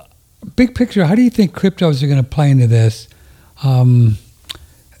 So, big picture, how do you think cryptos are going to play into this? Do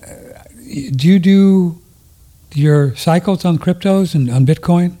you do your cycles on cryptos and on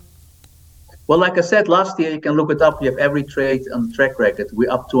Bitcoin? Well, like I said, last year, you can look it up. You have every trade on the track record.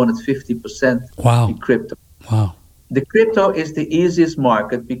 We're up 250% in crypto. Wow. The crypto is the easiest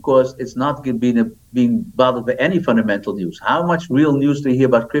market because it's not being bothered by any fundamental news. How much real news do you hear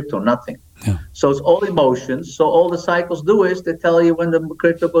about crypto? Nothing. Yeah. So it's all emotions. So all the cycles do is they tell you when the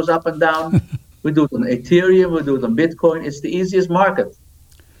crypto goes up and down. We do it on Ethereum. We do it on Bitcoin. It's the easiest market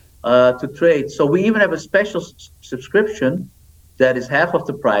to trade. So we even have a special subscription that is half of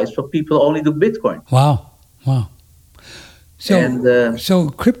the price for people who only do Bitcoin. Wow. So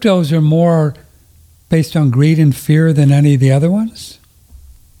cryptos are more based on greed and fear than any of the other ones?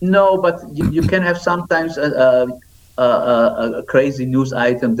 No, but you can have sometimes a crazy news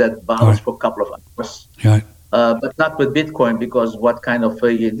item that bounces for a couple of hours. Right. But not with Bitcoin, because what kind of,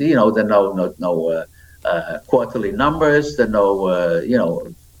 there are no quarterly numbers, there are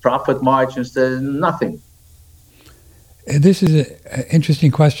no, profit margins, there's nothing. This is an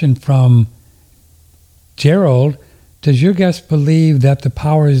interesting question from Gerald. Does your guest believe that the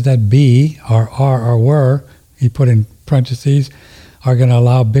powers that be, or are or were, he put in parentheses, are going to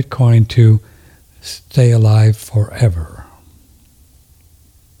allow Bitcoin to stay alive forever?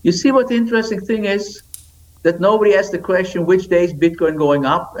 You see what the interesting thing is? That nobody asked the question, which day is Bitcoin going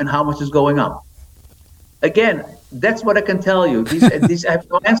up and how much is going up? Again, that's what I can tell you. These I have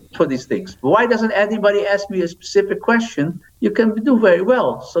no answer for these things. Why doesn't anybody ask me a specific question? You can do very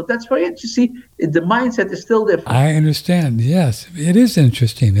well. So that's very interesting. See, the mindset is still different. I understand. Yes, it is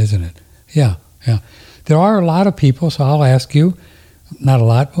interesting, isn't it? Yeah. There are a lot of people, so I'll ask you, not a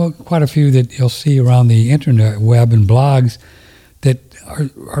lot, well, quite a few that you'll see around the internet, web and blogs that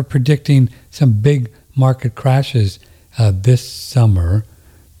are predicting some big market crashes this summer.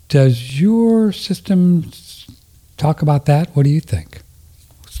 Does your system talk about that? What do you think?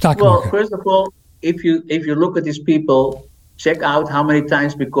 Stock market. Well, first of all, if you look at these people, check out how many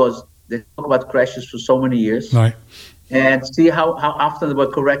times, because they talk about crashes for so many years, right? And see how often they were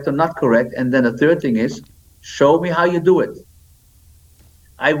correct or not correct. And then the third thing is, show me how you do it.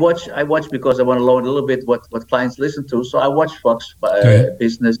 I watch because I want to learn a little bit what clients listen to. So I watch Fox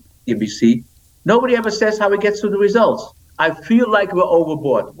Business, ABC. Nobody ever says how it gets to the results. I feel like we're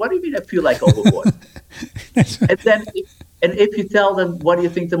overboard. What do you mean I feel like overboard? And then And if you tell them, what do you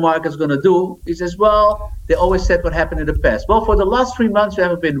think the market's going to do? He says, well, they always said what happened in the past. Well, for the last 3 months, we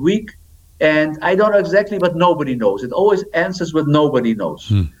haven't been weak. And I don't know exactly, but nobody knows. It always answers with nobody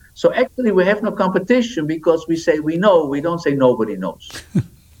knows. So actually, we have no competition because we say we know. We don't say nobody knows.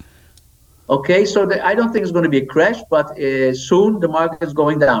 Okay, so I don't think it's going to be a crash, but soon the market is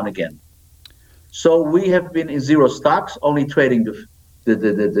going down again. So we have been in zero stocks, only trading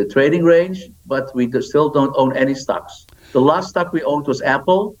the trading range, but we still don't own any stocks. The last stock we owned was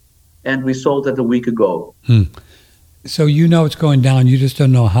Apple, and we sold it a week ago. So you know it's going down. You just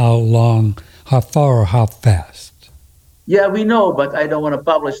don't know how long, how far, or how fast. Yeah, we know, but I don't want to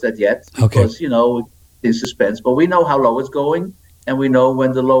publish that yet because, in suspense. But we know how low it's going, and we know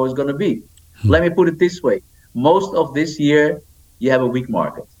when the low is going to be. Let me put it this way. Most of this year, you have a weak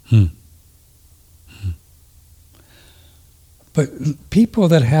market. But people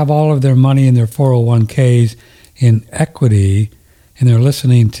that have all of their money in their 401ks in equity, and they're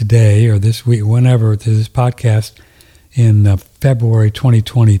listening today or this week, whenever, to this podcast in February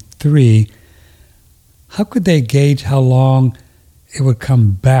 2023, how could they gauge how long it would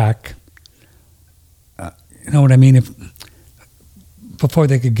come back? You know what I mean? Before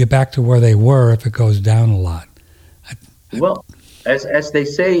they could get back to where they were if it goes down a lot. Well, as they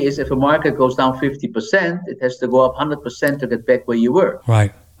say, is if a market goes down 50%, it has to go up 100% to get back where you were.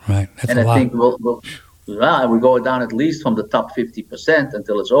 Right. That's and a lot. I think we go down at least from the top 50%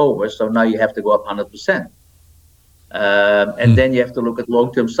 until it's over. So now you have to go up 100%. And then you have to look at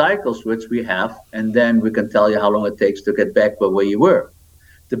long-term cycles, which we have, and then we can tell you how long it takes to get back where you were.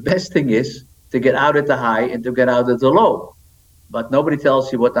 The best thing is to get out at the high and to get out at the low. But nobody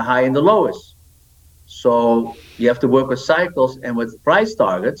tells you what the high and the low is. So you have to work with cycles and with price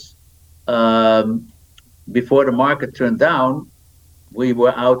targets. Before the market turned down, we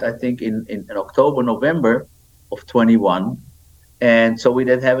were out, I think, in October, November of 21. And so we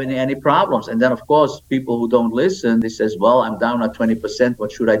didn't have any problems. And then, of course, people who don't listen, they says, well, I'm down at 20%.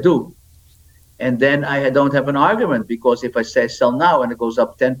 What should I do? And then I don't have an argument, because if I say sell now and it goes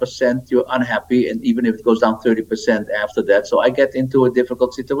up 10%, you're unhappy. And even if it goes down 30% after that, so I get into a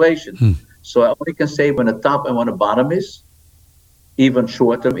difficult situation. So I only can say when the top and when the bottom is, even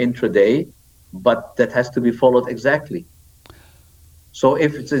short-term intraday, but that has to be followed exactly. So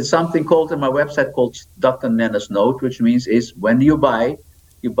if it's something called in my website called Dr. Nenner's Note, which means is when you buy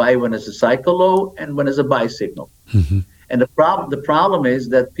when there's a cycle low and when there's a buy signal. And the problem is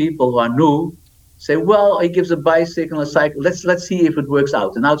that people who are new say, well, he gives a buy signal, a cycle. Let's see if it works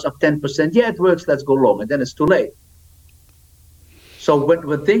out. And now it's up 10%. Yeah, it works. Let's go long. And then it's too late. So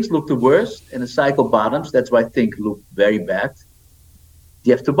when things look the worst and the cycle bottoms, that's why things look very bad.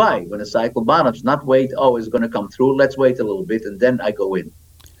 You have to buy when the cycle bottoms, not wait, it's going to come through. Let's wait a little bit and then I go in,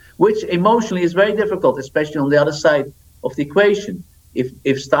 which emotionally is very difficult, especially on the other side of the equation.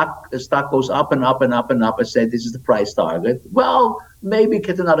 If stock goes up and up and up and up and say this is the price target, well, maybe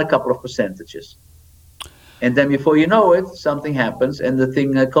get another couple of percentages. And then before you know it, something happens and the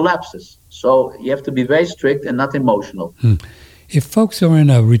thing collapses. So you have to be very strict and not emotional. If folks are in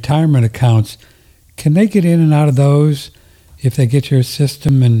retirement accounts, can they get in and out of those if they get your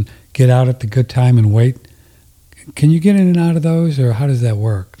system and get out at the good time and wait? Can you get in and out of those, or how does that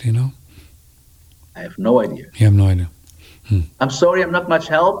work? Do you know? I have no idea. You have no idea. I'm sorry, I'm not much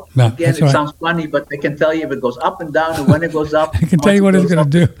help. No, Again, it sounds funny, but I can tell you if it goes up and down and when it goes up. I can tell you what it's going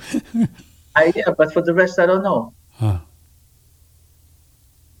to do. Yeah, but for the rest, I don't know.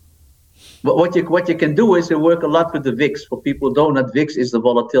 But what you can do is you work a lot with the VIX. For people who don't know, VIX is the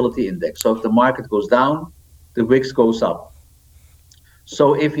volatility index. So if the market goes down, the VIX goes up.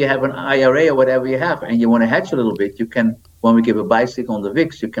 So if you have an IRA or whatever you have and you want to hedge a little bit, you can, when we give a buy signal on the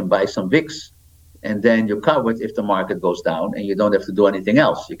VIX, you can buy some VIX. And then you're covered if the market goes down, and you don't have to do anything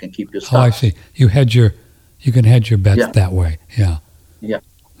else. You can keep your stock. Oh, I see. You can hedge your bets that way. Yeah.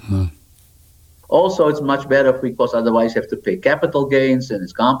 Also, it's much better because otherwise you have to pay capital gains and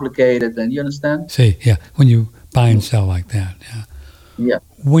it's complicated. And you understand? See, yeah. When you buy and sell like that, Yeah.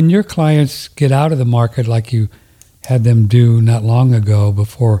 When your clients get out of the market like you had them do not long ago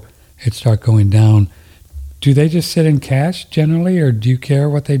before it start going down, do they just sit in cash generally, or do you care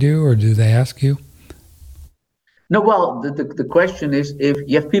what they do, or do they ask you? No, well, the question is if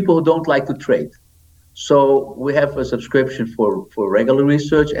you have people who don't like to trade. So we have a subscription for regular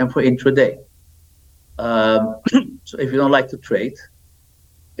research and for intraday. So if you don't like to trade,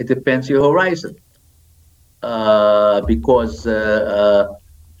 it depends your horizon. Because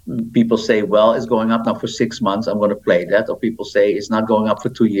people say, well, it's going up now for 6 months, I'm going to play that. Or people say it's not going up for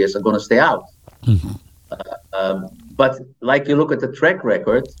 2 years, I'm going to stay out. But like you look at the track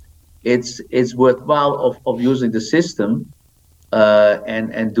record, it's worthwhile of using the system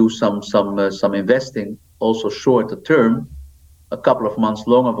and do some investing also shorter term, a couple of months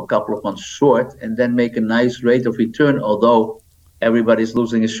long of a couple of months short, and then make a nice rate of return, although everybody's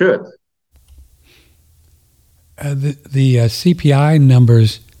losing his shirt. The CPI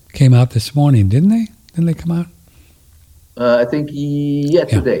numbers came out this morning, didn't they? Didn't they come out? I think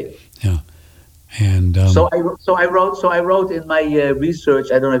today. Yeah, and so I wrote in my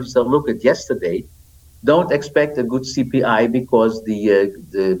research. I don't know if you still look at yesterday. Don't expect a good CPI because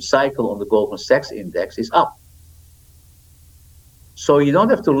the cycle on the Goldman Sachs index is up. So you don't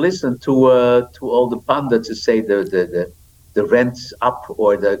have to listen to all the pundits that say the rent's up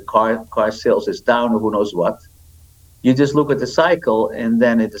or the car sales is down or who knows what. You just look at the cycle, and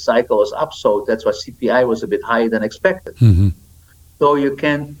then the cycle is up, so that's why CPI was a bit higher than expected. Mm-hmm. So you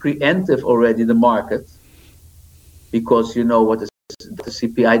can preemptive already the market because you know what the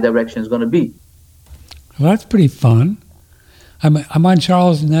CPI direction is going to be. Well, that's pretty fun. I'm on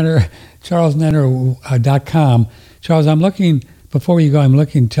charlesnetter.com. Charles, I'm looking, before you go,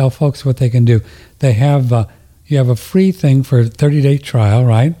 tell folks what they can do. They have, you have a free thing for a 30-day trial,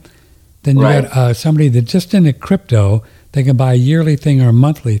 right? Then you got somebody that just in the crypto, they can buy a yearly thing or a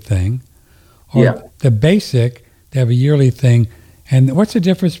monthly thing. Or the basic, they have a yearly thing. And what's the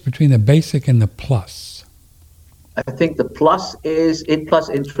difference between the basic and the plus? I think the plus is it plus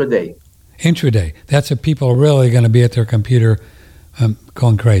intraday. Intraday. That's what people are really going to be at their computer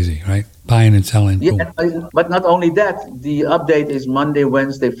going crazy, right? Buying and selling. Yeah, but not only that, the update is Monday,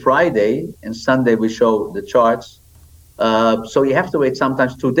 Wednesday, Friday, and Sunday we show the charts. So you have to wait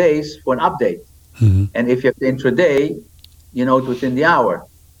sometimes 2 days for an update. Mm-hmm. And if you have the intraday, you know it within the hour.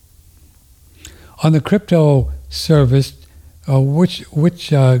 On the crypto service, which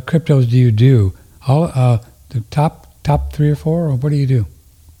cryptos do you do? All the top 3 or 4, or what do you do?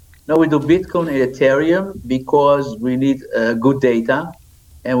 No, we do Bitcoin and Ethereum because we need good data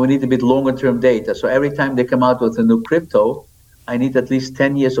and we need a bit longer term data. So every time they come out with a new crypto, I need at least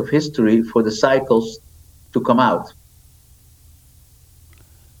 10 years of history for the cycles to come out.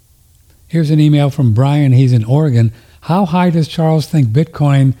 Here's an email from Brian. He's in Oregon. How high does Charles think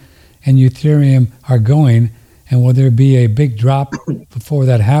Bitcoin and Ethereum are going, and will there be a big drop before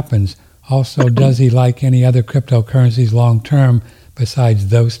that happens? Also, does he like any other cryptocurrencies long term besides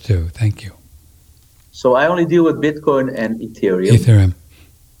those two? Thank you. So I only deal with Bitcoin and Ethereum. Ethereum.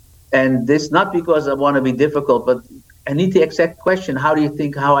 And this not because I want to be difficult, but I need the exact question. How do you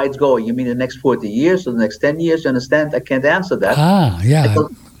think how it's going? You mean the next 40 years or the next 10 years? You understand? I can't answer that. Yeah.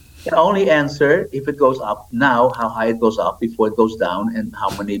 I can only answer if it goes up now, how high it goes up before it goes down, and how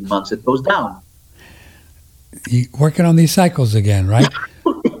many months it goes down. You're working on these cycles again, right?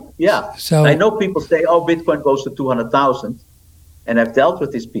 Yeah. So I know people say, oh, Bitcoin goes to 200,000. And I've dealt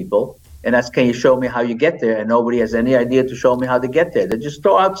with these people. And that's, can you show me how you get there? And nobody has any idea to show me how to get there. They just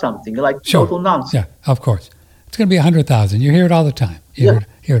throw out something like total nonsense. Yeah, of course. It's going to be 100,000. You hear it all the time. Hear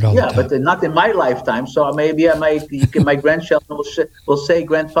it all the time. Yeah, but not in my lifetime. So maybe my grandchildren will say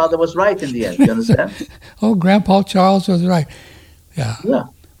grandfather was right in the end. You understand? Oh, Grandpa Charles was right. Yeah. Yeah.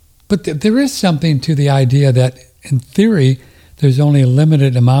 But there is something to the idea that, in theory, there's only a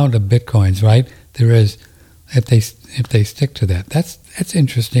limited amount of Bitcoins, right? There is, if they stick to that. That's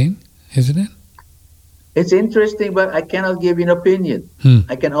interesting, isn't it? It's interesting, but I cannot give you an opinion.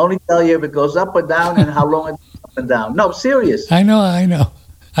 I can only tell you if it goes up or down and how long it goes up and down. No, serious. I know.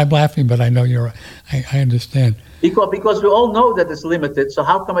 I'm laughing, but I know you're right. I understand. Because we all know that it's limited. So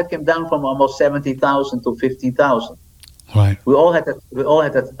how come it came down from almost 70,000 to 15,000? Right. We all had that.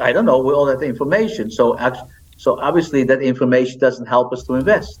 I don't know. We all had the information. So obviously that information doesn't help us to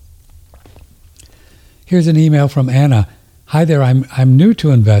invest. Here's an email from Anna. Hi there. I'm new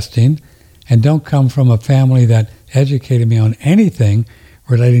to investing and don't come from a family that educated me on anything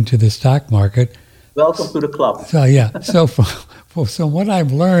relating to the stock market. Welcome to the club. So yeah. So from what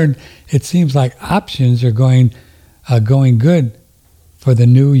I've learned, it seems like options are going good for the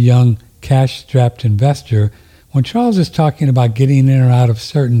new young cash-strapped investor. When Charles is talking about getting in or out of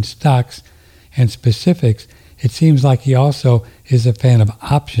certain stocks and specifics, it seems like he also is a fan of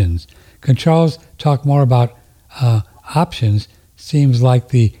options. Can Charles talk more about options? Seems like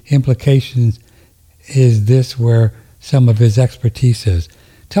the implications is this where some of his expertise is.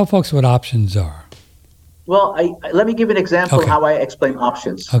 Tell folks what options are. Well, let me give an example how I explain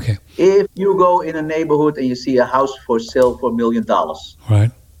options. Okay. If you go in a neighborhood and you see a house for sale for $1 million,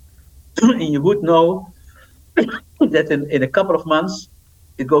 right, and you would know that in a couple of months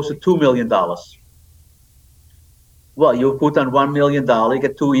it goes to $2 million. Well, you put on $1 million, you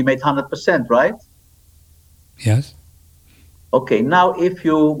get two, you made 100%, right? Yes. Okay, now if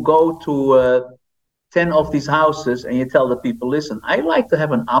you go to 10 of these houses and you tell the people, listen, I like to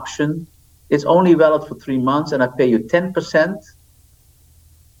have an option. It's only valid for 3 months and I pay you 10%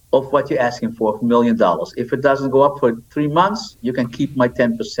 of what you're asking for, $1 million. If it doesn't go up for 3 months, you can keep my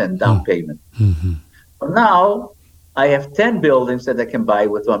 10% down payment. Mm-hmm. But now I have 10 buildings that I can buy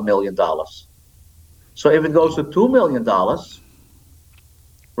with $1 million. So if it goes to $2 million,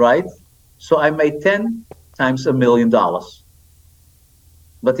 right? So I made 10 times $1 million.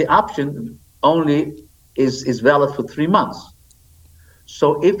 But the option only is valid for 3 months.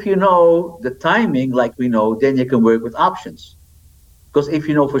 So if you know the timing, like we know, then you can work with options. Because if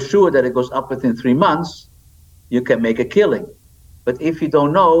you know for sure that it goes up within 3 months, you can make a killing. But if you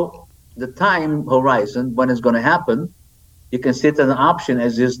don't know the time horizon when it's going to happen, you can sit on an option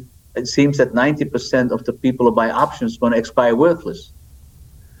as is. It seems that 90% of the people who buy options going to expire worthless.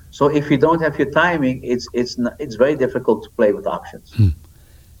 So if you don't have your timing, it's very difficult to play with options.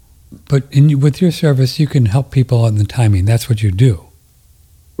 But with your service, you can help people on the timing. That's what you do.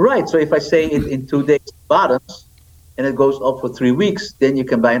 Right. So if I say it in 2 days bottoms and it goes up for 3 weeks, then you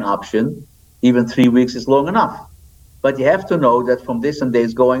can buy an option. Even 3 weeks is long enough. But you have to know that from this and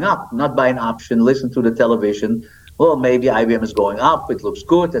days going up, not buy an option, listen to the television. Well, maybe IBM is going up, it looks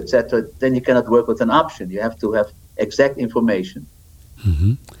good, etc. Then you cannot work with an option. You have to have exact information.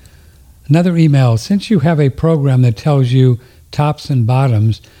 Mm-hmm. Another email. Since you have a program that tells you tops and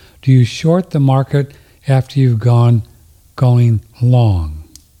bottoms, do you short the market after you've going long?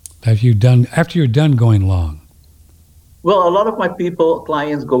 After you're done going long? Well, a lot of my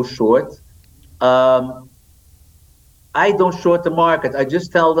clients go short. I don't short the market. I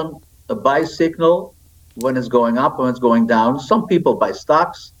just tell them a buy signal when it's going up, when it's going down. Some people buy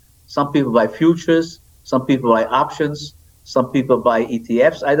stocks, some people buy futures, some people buy options, some people buy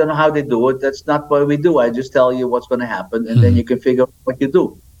ETFs. I don't know how they do it. That's not what we do. I just tell you what's going to happen, and then you can figure out what you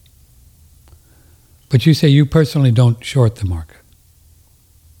do. But you say you personally don't short the market.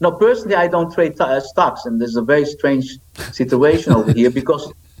 No, personally, I don't trade stocks, and there's a very strange situation over here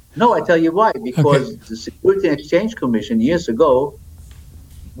because, no, I tell you why. Because the Security and Exchange Commission years ago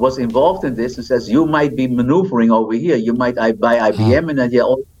was involved in this and says you might be maneuvering over here. You might buy IBM, and then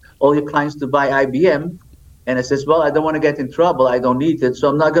all your clients to buy IBM. And it says, well, I don't want to get in trouble. I don't need it, so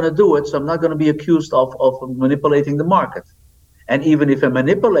I'm not going to do it. So I'm not going to be accused of manipulating the market. And even if I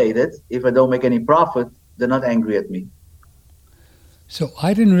manipulate it, if I don't make any profit, they're not angry at me. So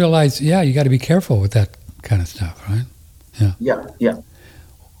I didn't realize, you got to be careful with that kind of stuff, right? Yeah.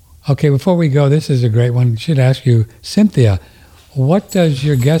 Okay, before we go, this is a great one. I should ask you, Cynthia, what does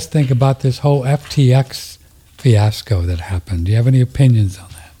your guest think about this whole FTX fiasco that happened? Do you have any opinions on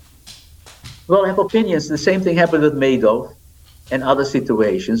that? Well, I have opinions. The same thing happened with Madoff and other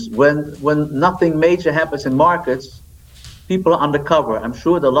situations. When nothing major happens in markets, people are undercover. I'm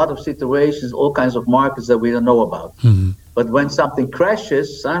sure there are a lot of situations, all kinds of markets that we don't know about. Mm-hmm. But when something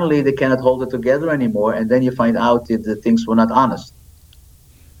crashes, suddenly they cannot hold it together anymore, and then you find out that things were not honest.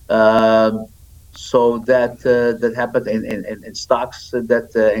 So that happened in stocks,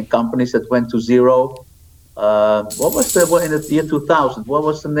 in companies that went to zero. What was in the year 2000? What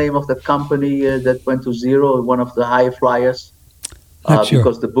was the name of that company that went to zero? One of the high flyers. Not sure.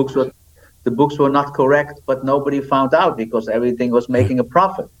 Because the books were not correct, but nobody found out because everything was making a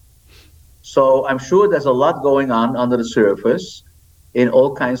profit. So I'm sure there's a lot going on under the surface in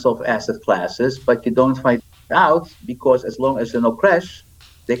all kinds of asset classes, but you don't find out because as long as there's no crash,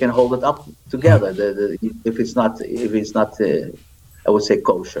 they can hold it up together. If it's not, I would say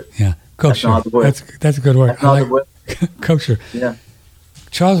kosher. Yeah, kosher. That's a good word. I like kosher. Yeah.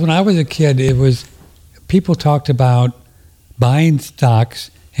 Charles, when I was a kid, people talked about buying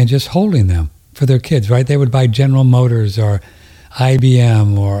stocks and just holding them for their kids, right? They would buy General Motors or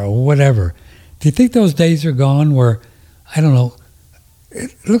IBM or whatever. Do you think those days are gone where, I don't know,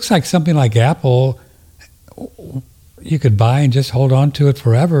 it looks like something like Apple, you could buy and just hold on to it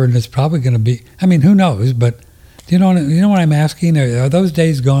forever, and it's probably going to be, I mean, who knows, but you know what I'm asking? Are those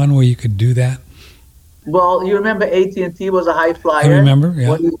days gone where you could do that? Well, you remember AT&T was a high flyer? I remember,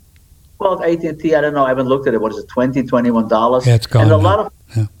 yeah. Well, AT&T, I don't know, I haven't looked at it. What is it, $20, $21? Yeah, it's gone.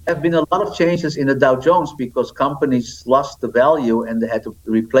 And have been a lot of changes in the Dow Jones because companies lost the value and they had to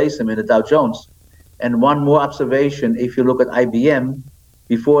replace them in the Dow Jones. And one more observation, if you look at IBM,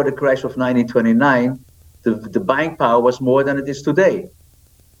 before the crash of 1929, the buying power was more than it is today.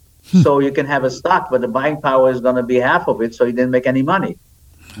 So you can have a stock, but the buying power is going to be half of it, so you didn't make any money.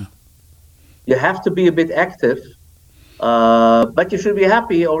 You have to be a bit active, but you should be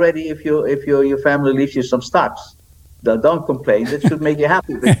happy already if your family leaves you some stocks. Don't complain. That should make you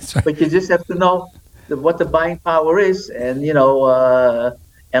happy. But you just have to know what the buying power is, and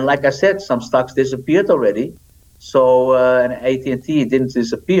and like I said, some stocks disappeared already. So and AT&T didn't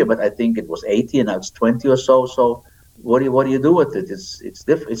disappear, but I think it was 80 and now it's 20 or so. So what do you do with it? It's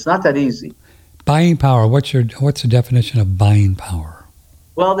different. It's not that easy. Buying power. What's the definition of buying power?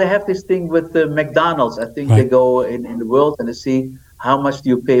 Well, they have this thing with the McDonald's. I think Right. they go in the world and they see how much do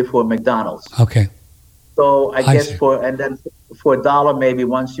you pay for McDonald's. Okay. So I guess see. for $1 maybe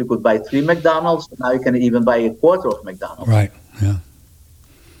once you could buy 3 McDonald's. Now you can even buy a quarter of McDonald's. Right. Yeah.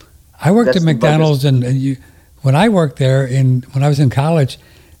 I worked That's at the McDonald's, and when I worked there, when I was in college,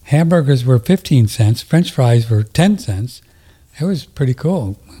 hamburgers were 15 cents, French fries were 10 cents. It was pretty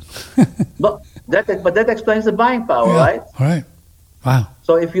cool. But that explains the buying power, Yeah. right? Right. Wow.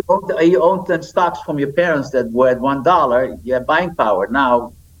 So if you owned 10 stocks from your parents that were at $1, you have buying power.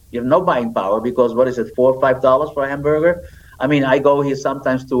 Now you have no buying power because what is it, $4 or $5 for a hamburger? I mean, I go here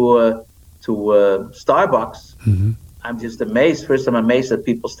sometimes to Starbucks. Mm-hmm. I'm just amazed. First, I'm amazed that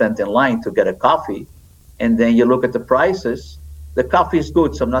people stand in line to get a coffee, and then you look at the prices. The coffee is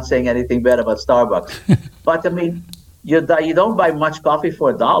good, so I'm not saying anything bad about Starbucks. But I mean, you don't buy much coffee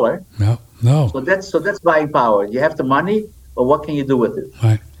for $1. No. So that's buying power. You have the money, but what can you do with it?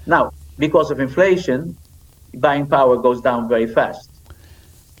 Right. Now, because of inflation, buying power goes down very fast.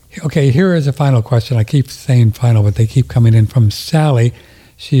 Okay, here is a final question. I keep saying final, but they keep coming in from Sally.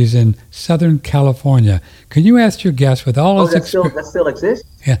 She's in Southern California. Can you ask your guest with all his experience? That still exists?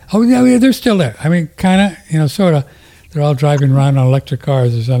 Yeah. Oh, yeah, they're still there. I mean, kind of, sort of. They're all driving around on electric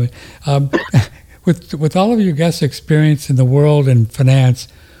cars or something. With all of your guests' experience in the world and finance,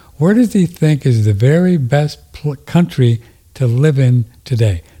 where does he think is the very best country to live in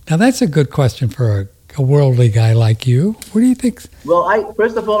today? Now, that's a good question for a worldly guy like you. Where do you think? Well,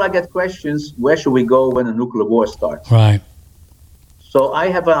 first of all, I get questions, where should we go when a nuclear war starts? Right. So I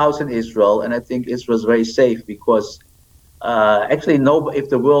have a house in Israel, and I think Israel is very safe because actually, if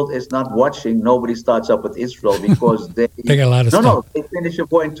the world is not watching, nobody starts up with Israel because they got a lot of stuff. No, they finish a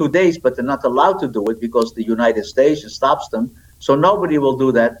war in 2 days, but they're not allowed to do it because the United States stops them. So nobody will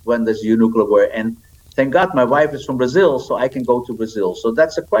do that when there's a nuclear war. And thank God my wife is from Brazil, so I can go to Brazil. So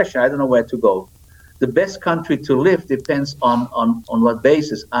that's a question. I don't know where to go. The best country to live depends on what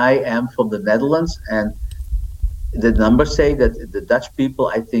basis. I am from the Netherlands, and the numbers say that the Dutch people,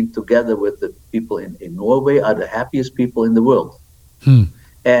 I think, together with the people in Norway, are the happiest people in the world.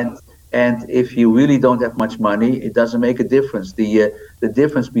 And if you really don't have much money, it doesn't make a difference. The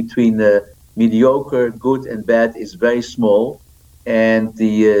difference between mediocre, good, and bad is very small. And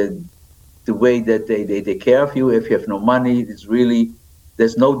the way that they take care of you, if you have no money, it's really,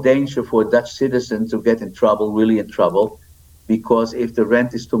 there's no danger for a Dutch citizen to get in trouble, really in trouble. Because if the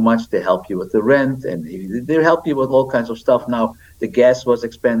rent is too much, they help you with the rent, and they help you with all kinds of stuff. Now, the gas was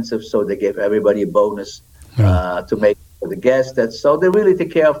expensive, so they gave everybody a bonus to make for the gas. So they really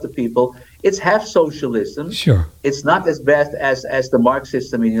take care of the people. It's half socialism. Sure. It's not as bad as the Marx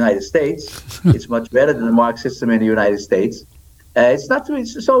system in the United States. It's much better than the Marx system in the United States. It's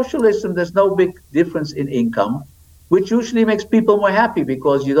socialism. There's no big difference in income, which usually makes people more happy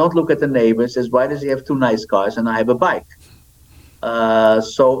because you don't look at the neighbor and says, why does he have 2 nice cars and I have a bike?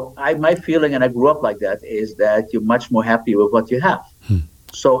 So my feeling, and I grew up like that, is that you're much more happy with what you have.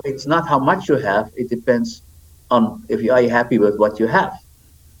 So it's not how much you have, it depends on if you are happy with what you have.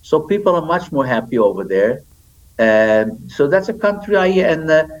 So people are much more happy over there. And so that's a country, and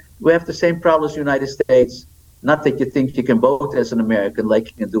we have the same problems in the United States. Not that you think you can vote as an American like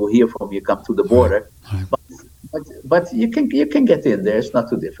you can do here from you come to the border. Right. But you can get in there. It's not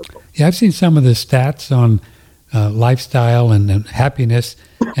too difficult. Yeah, I've seen some of the stats on lifestyle and happiness,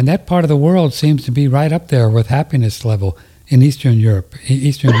 and that part of the world seems to be right up there with happiness level in Eastern Europe,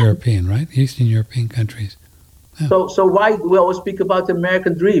 Eastern European countries. Yeah. So why do we always speak about the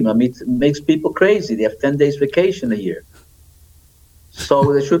American dream? I mean, it makes people crazy. They have 10 days vacation a year.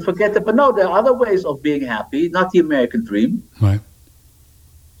 So they should forget that. But no, there are other ways of being happy, not the American dream. Right.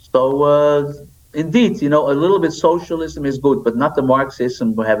 So indeed, a little bit socialism is good, but not the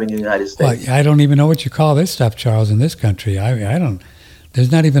Marxism we have in the United States. Well, I don't even know what you call this stuff, Charles, in this country. I don't.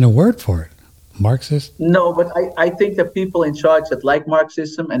 There's not even a word for it. Marxist? No, but I think that people in charge that like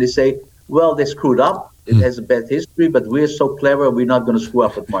Marxism, and they say, well, they screwed up. It has a bad history, but we're so clever, we're not going to screw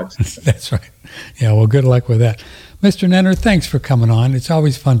up with Marxism. That's right. Yeah, well, good luck with that. Mr. Nenner, thanks for coming on. It's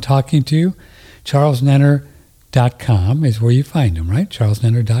always fun talking to you. CharlesNenner.com is where you find him, right?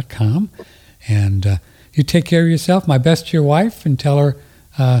 CharlesNenner.com. And you take care of yourself. My best to your wife, and tell her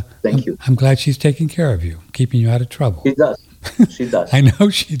Thank you. I'm glad she's taking care of you, keeping you out of trouble. She does. She does. I know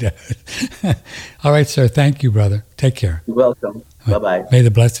she does. All right, sir. Thank you, brother. Take care. You're welcome. Bye-bye. May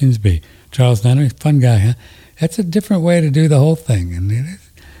the blessings be. Charles Nunnery, fun guy, huh? That's a different way to do the whole thing, and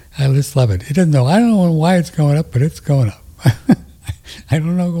I just love it. He doesn't know. I don't know why it's going up, but it's going up. I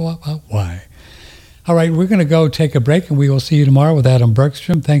don't know why. All right, we're going to go take a break, and we will see you tomorrow with Adam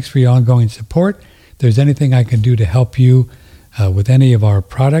Bergstrom. Thanks for your ongoing support. If there's anything I can do to help you with any of our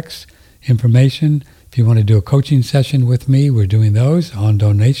products, information, if you want to do a coaching session with me, we're doing those on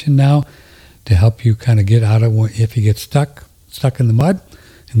donation now to help you kind of get out of if you get stuck in the mud,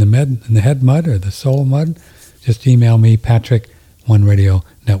 in the head mud or the soul mud. Just email me,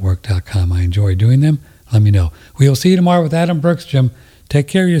 patrick1radionetwork.com. I enjoy doing them. Let me know. We will see you tomorrow with Adam Bergstrom. Take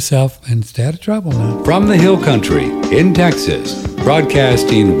care of yourself and stay out of trouble now. From the Hill Country in Texas,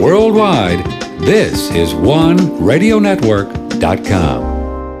 broadcasting worldwide, this is OneRadioNetwork.com.